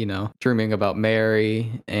night, dreaming about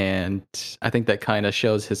Mary. And I think that kind of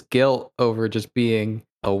shows his guilt over just being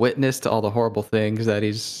a witness to all the horrible things that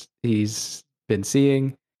he's been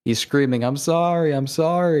seeing. He's screaming, I'm sorry, I'm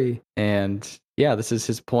sorry. And yeah, this is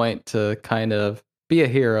his point to kind of be a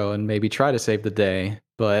hero and maybe try to save the day.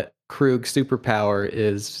 But Krug's superpower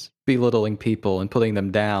is belittling people and putting them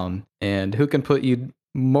down. And who can put you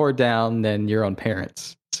more down than your own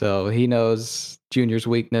parents? So he knows Junior's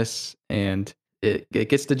weakness, and it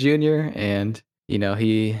gets to Junior, and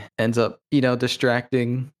he ends up,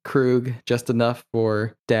 distracting Krug just enough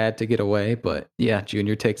for Dad to get away. But yeah,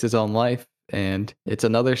 Junior takes his own life. And it's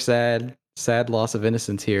another sad loss of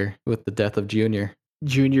innocence here with the death of Junior.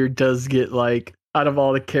 Junior does get, out of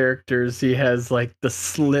all the characters, he has, the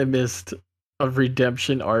slimmest of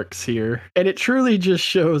redemption arcs here. And it truly just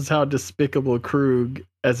shows how despicable Krug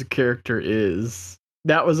as a character is.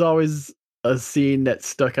 That was always a scene that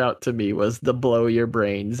stuck out to me, was the blow your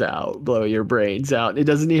brains out. It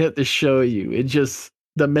doesn't even have to show you. It just...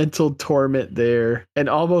 the mental torment there, and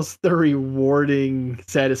almost the rewarding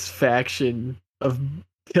satisfaction of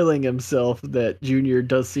killing himself that Junior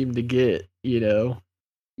does seem to get,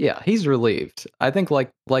 Yeah, he's relieved. I think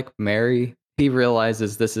like Mary, he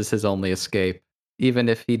realizes this is his only escape. Even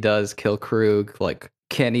if he does kill Krug,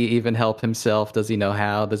 can he even help himself? Does he know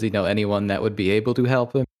how? Does he know anyone that would be able to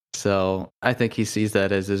help him? So I think he sees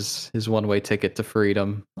that as his one-way ticket to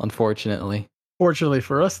freedom, unfortunately. Fortunately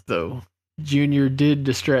for us, though, Junior did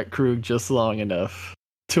distract Krug just long enough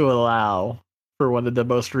to allow for one of the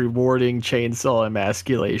most rewarding chainsaw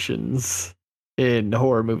emasculations in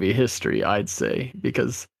horror movie history, I'd say,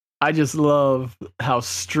 because I just love how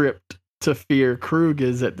stripped to fear Krug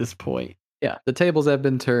is at this point. Yeah, the tables have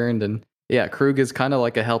been turned, and yeah, Krug is kind of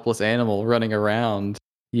like a helpless animal running around,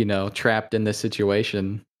 trapped in this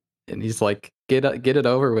situation. And he's like, get it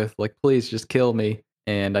over with. Please just kill me.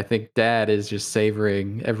 And I think Dad is just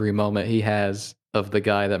savoring every moment he has of the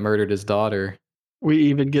guy that murdered his daughter. We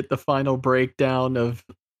even get the final breakdown of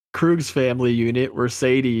Krug's family unit where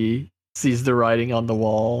Sadie sees the writing on the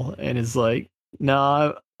wall and is like,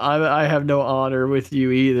 nah, I have no honor with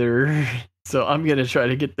you either. So I'm going to try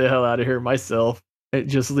to get the hell out of here myself. It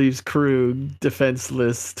just leaves Krug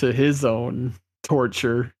defenseless to his own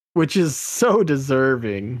torture, which is so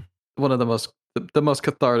deserving. One of the most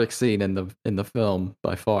cathartic scene in the film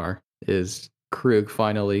by far is Krug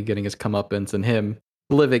finally getting his comeuppance and him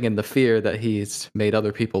living in the fear that he's made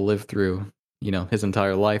other people live through. his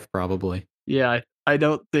entire life probably. Yeah, I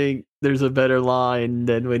don't think there's a better line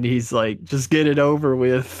than when he's like, just get it over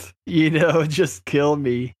with, just kill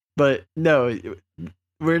me. But no,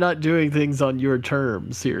 we're not doing things on your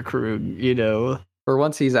terms here, Krug. For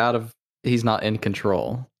once he's not in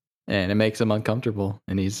control, and it makes him uncomfortable,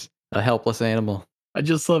 and he's a helpless animal. I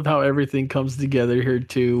just love how everything comes together here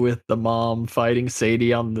too, with the mom fighting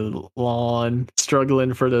Sadie on the lawn,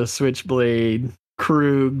 struggling for the switchblade,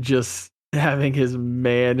 Krug just having his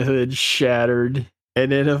manhood shattered,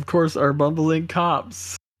 and then of course our bumbling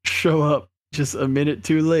cops show up just a minute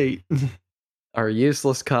too late. Our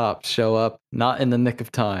useless cops show up not in the nick of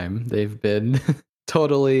time. They've been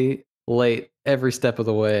totally late every step of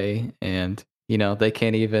the way, and they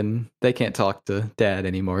can't talk to Dad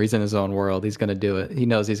anymore. He's in his own world. He's gonna do it. He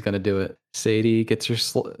knows he's gonna do it. Sadie gets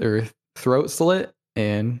her throat slit,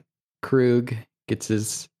 and Krug gets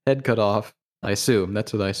his head cut off. I assume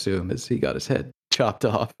that's what I assume is he got his head chopped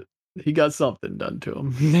off. He got something done to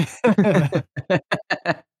him.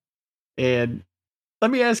 And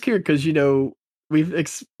let me ask here, because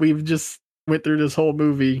we've just went through this whole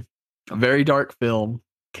movie, a very dark film.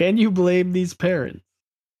 Can you blame these parents?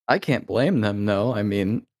 I can't blame them, no. I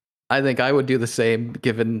mean, I think I would do the same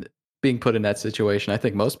given being put in that situation. I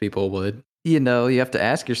think most people would. You have to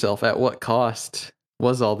ask yourself, at what cost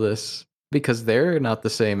was all this? Because they're not the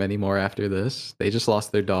same anymore after this. They just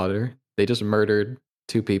lost their daughter. They just murdered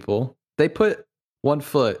 2 people. They put one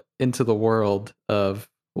foot into the world of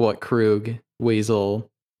what Krug, Weasel,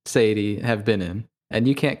 Sadie have been in. And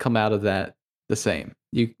you can't come out of that the same.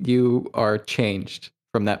 You are changed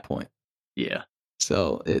from that point. Yeah.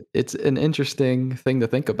 So it's an interesting thing to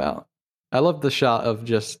think about. I love the shot of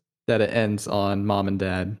just that it ends on mom and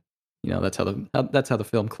dad. That's how the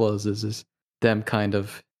film closes, is them kind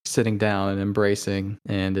of sitting down and embracing,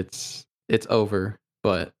 and it's over,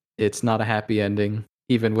 but it's not a happy ending.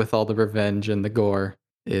 Even with all the revenge and the gore,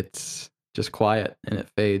 it's just quiet and it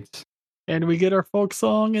fades. And we get our folk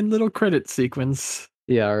song and little credit sequence.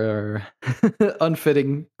 Yeah, our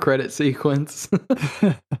unfitting credit sequence.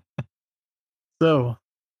 So,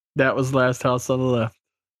 that was Last House on the Left.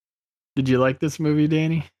 Did you like this movie,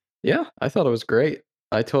 Danny? Yeah, I thought it was great.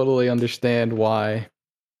 I totally understand why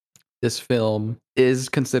this film is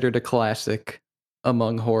considered a classic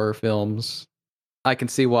among horror films. I can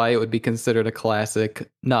see why it would be considered a classic,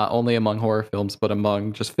 not only among horror films, but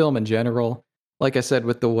among just film in general. Like I said,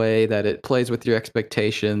 with the way that it plays with your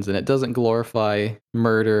expectations and it doesn't glorify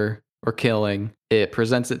murder or killing. It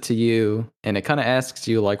presents it to you and it kind of asks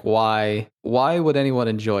you, like, why would anyone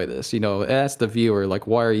enjoy this? It asks the viewer, like,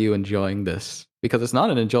 why are you enjoying this? Because it's not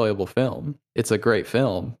an enjoyable film. It's a great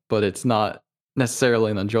film, but it's not necessarily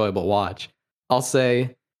an enjoyable watch. I'll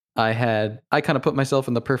say I kind of put myself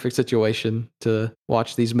in the perfect situation to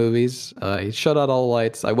watch these movies. I shut out all the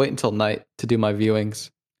lights. I wait until night to do my viewings,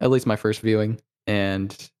 at least my first viewing,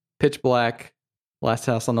 and pitch black. Last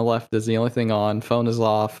House on the Left is the only thing on. Phone is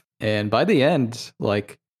off. And by the end,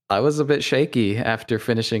 like, I was a bit shaky after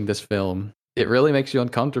finishing this film. It really makes you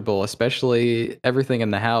uncomfortable, especially everything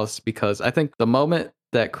in the house, because I think the moment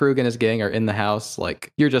that Krug and his gang are in the house,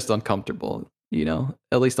 like, you're just uncomfortable,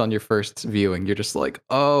 at least on your first viewing. You're just like,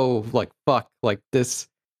 oh, like, fuck, like, this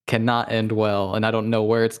cannot end well, and I don't know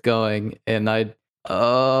where it's going. And I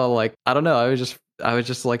don't know. I was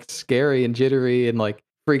just like scary and jittery and like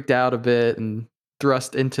freaked out a bit and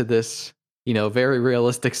thrust into this, very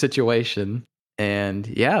realistic situation. And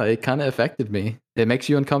yeah, it kind of affected me. It makes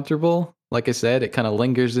you uncomfortable. Like I said, it kind of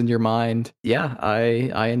lingers in your mind. Yeah,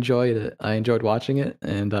 I enjoyed it. I enjoyed watching it,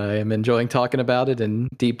 and I am enjoying talking about it and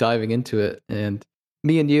deep diving into it. And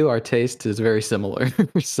me and you, our taste is very similar.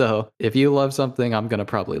 So if you love something, I'm going to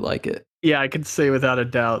probably like it. Yeah, I can say without a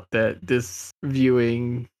doubt that this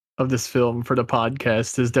viewing of this film for the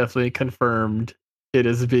podcast has definitely confirmed it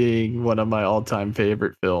as being one of my all-time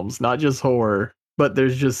favorite films. Not just horror, but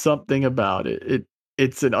there's just something about it.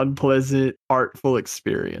 It's an unpleasant, artful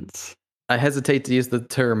experience. I hesitate to use the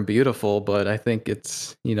term beautiful, but I think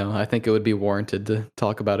it's, I think it would be warranted to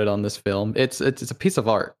talk about it on this film. It's a piece of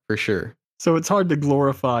art for sure. So it's hard to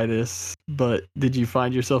glorify this, but did you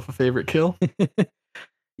find yourself a favorite kill?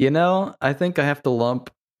 I think I have to lump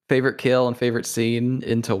favorite kill and favorite scene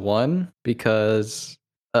into one, because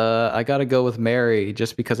I got to go with Mary,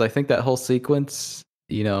 just because I think that whole sequence,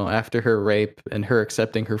 after her rape and her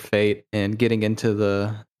accepting her fate and getting into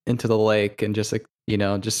the lake and just,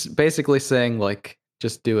 just basically saying, like,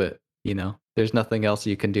 just do it. There's nothing else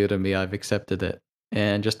you can do to me. I've accepted it.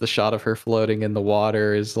 And just the shot of her floating in the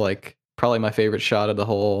water is like probably my favorite shot of the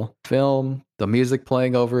whole film. The music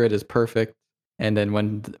playing over it is perfect. And then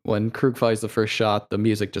when Krug fires the first shot, the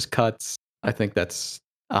music just cuts I think that's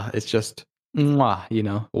it's just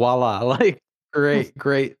mwah, voila, like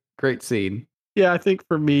great scene. Yeah, I think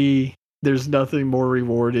for me, there's nothing more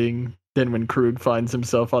rewarding than when Krug finds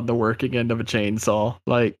himself on the working end of a chainsaw,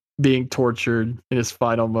 like being tortured in his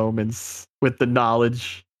final moments with the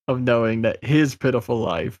knowledge of knowing that his pitiful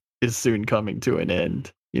life is soon coming to an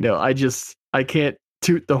end. I can't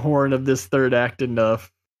toot the horn of this third act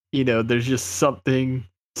enough. There's just something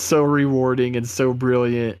so rewarding and so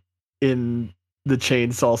brilliant in the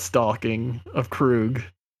chainsaw stalking of Krug.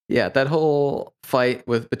 Yeah, that whole fight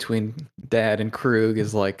between Dad and Krug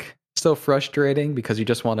is like so frustrating because you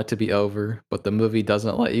just want it to be over, but the movie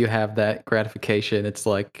doesn't let you have that gratification. It's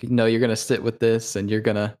like, you're going to sit with this and you're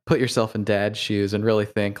going to put yourself in Dad's shoes and really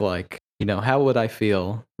think like, how would I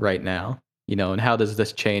feel right now? And how does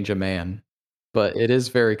this change a man? But it is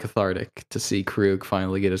very cathartic to see Krug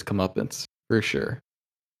finally get his comeuppance, for sure.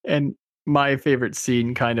 And my favorite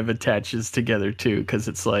scene kind of attaches together too, because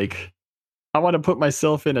it's like, I want to put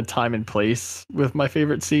myself in a time and place with my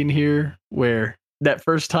favorite scene here, where that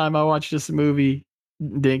first time I watched this movie,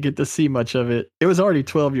 didn't get to see much of it. It was already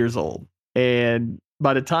 12 years old. And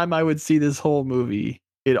by the time I would see this whole movie,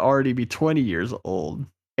 it'd already be 20 years old.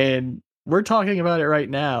 And we're talking about it right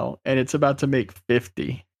now, and it's about to make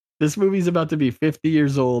 50. This movie's about to be 50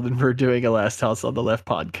 years old, and we're doing a Last House on the Left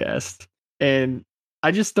podcast. And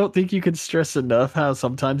I just don't think you can stress enough how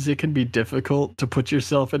sometimes it can be difficult to put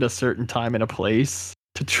yourself in a certain time and a place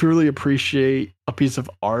to truly appreciate a piece of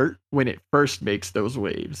art when it first makes those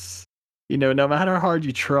waves. No matter how hard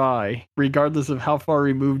you try, regardless of how far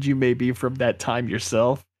removed you may be from that time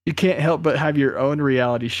yourself, you can't help but have your own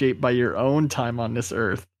reality shaped by your own time on this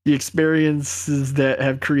earth, the experiences that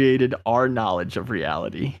have created our knowledge of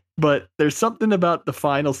reality. But there's something about the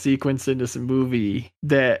final sequence in this movie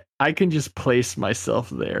that I can just place myself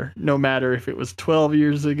there, no matter if it was 12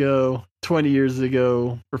 years ago, 20 years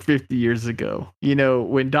ago, or 50 years ago.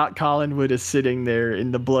 When Doc Collinwood is sitting there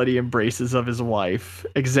in the bloody embraces of his wife,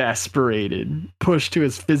 exasperated, pushed to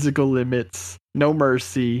his physical limits, no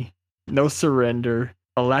mercy, no surrender,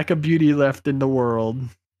 a lack of beauty left in the world,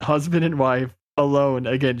 husband and wife alone,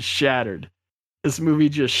 again, shattered. This movie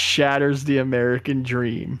just shatters the American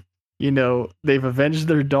dream. They've avenged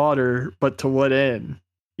their daughter, but to what end?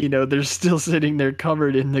 They're still sitting there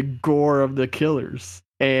covered in the gore of the killers.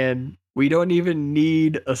 And we don't even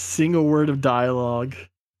need a single word of dialogue.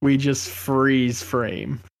 We just freeze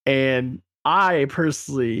frame. And I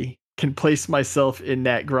personally can place myself in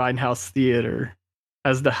that grindhouse theater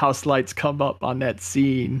as the house lights come up on that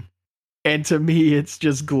scene. And to me, it's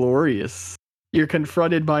just glorious. You're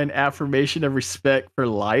confronted by an affirmation of respect for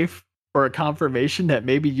life, or a confirmation that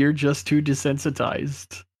maybe you're just too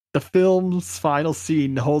desensitized. The film's final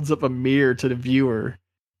scene holds up a mirror to the viewer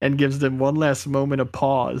and gives them one last moment of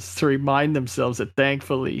pause to remind themselves that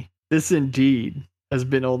thankfully, this indeed has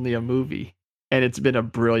been only a movie, and it's been a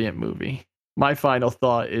brilliant movie. My final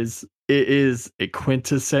thought is, it is a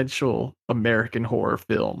quintessential American horror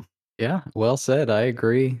film. Yeah, well said. I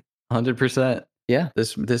agree 100%. Yeah,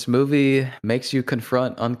 this movie makes you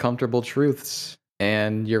confront uncomfortable truths.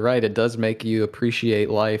 And you're right, it does make you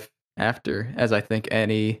appreciate life after, as I think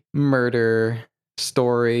any murder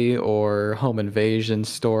story or home invasion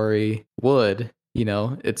story would.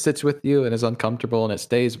 It sits with you and is uncomfortable and it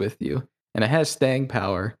stays with you. And it has staying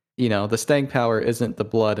power. The staying power isn't the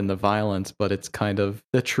blood and the violence, but it's kind of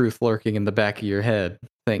the truth lurking in the back of your head.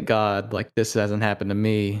 Thank God, like, this hasn't happened to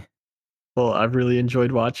me. Well, I've really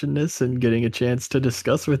enjoyed watching this and getting a chance to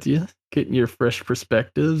discuss with you, getting your fresh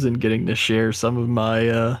perspectives and getting to share some of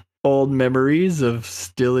my old memories of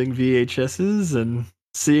stealing VHSs and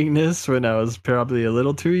seeing this when I was probably a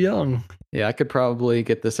little too young. Yeah, I could probably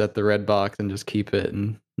get this at the Red Box and just keep it,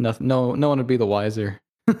 and no one would be the wiser.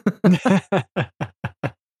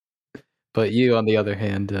 But you, on the other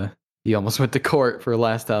hand, you almost went to court for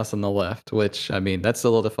Last House on the Left, which, I mean, that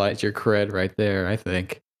solidifies your cred right there, I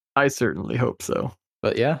think. I certainly hope so.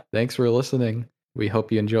 But yeah, thanks for listening. We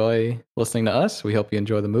hope you enjoy listening to us. We hope you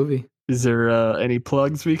enjoy the movie. Is there any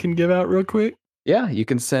plugs we can give out real quick? Yeah, you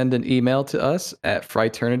can send an email to us at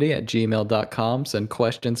fraternity@gmail.com. Send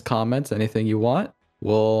questions, comments, anything you want.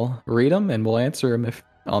 We'll read them and we'll answer them if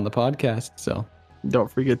on the podcast. So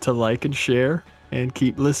don't forget to like and share and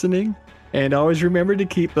keep listening. And always remember to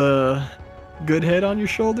keep a good head on your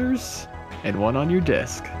shoulders and one on your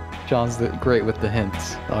desk. John's great with the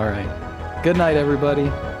hints. All right. Good night, everybody.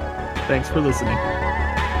 Thanks for listening.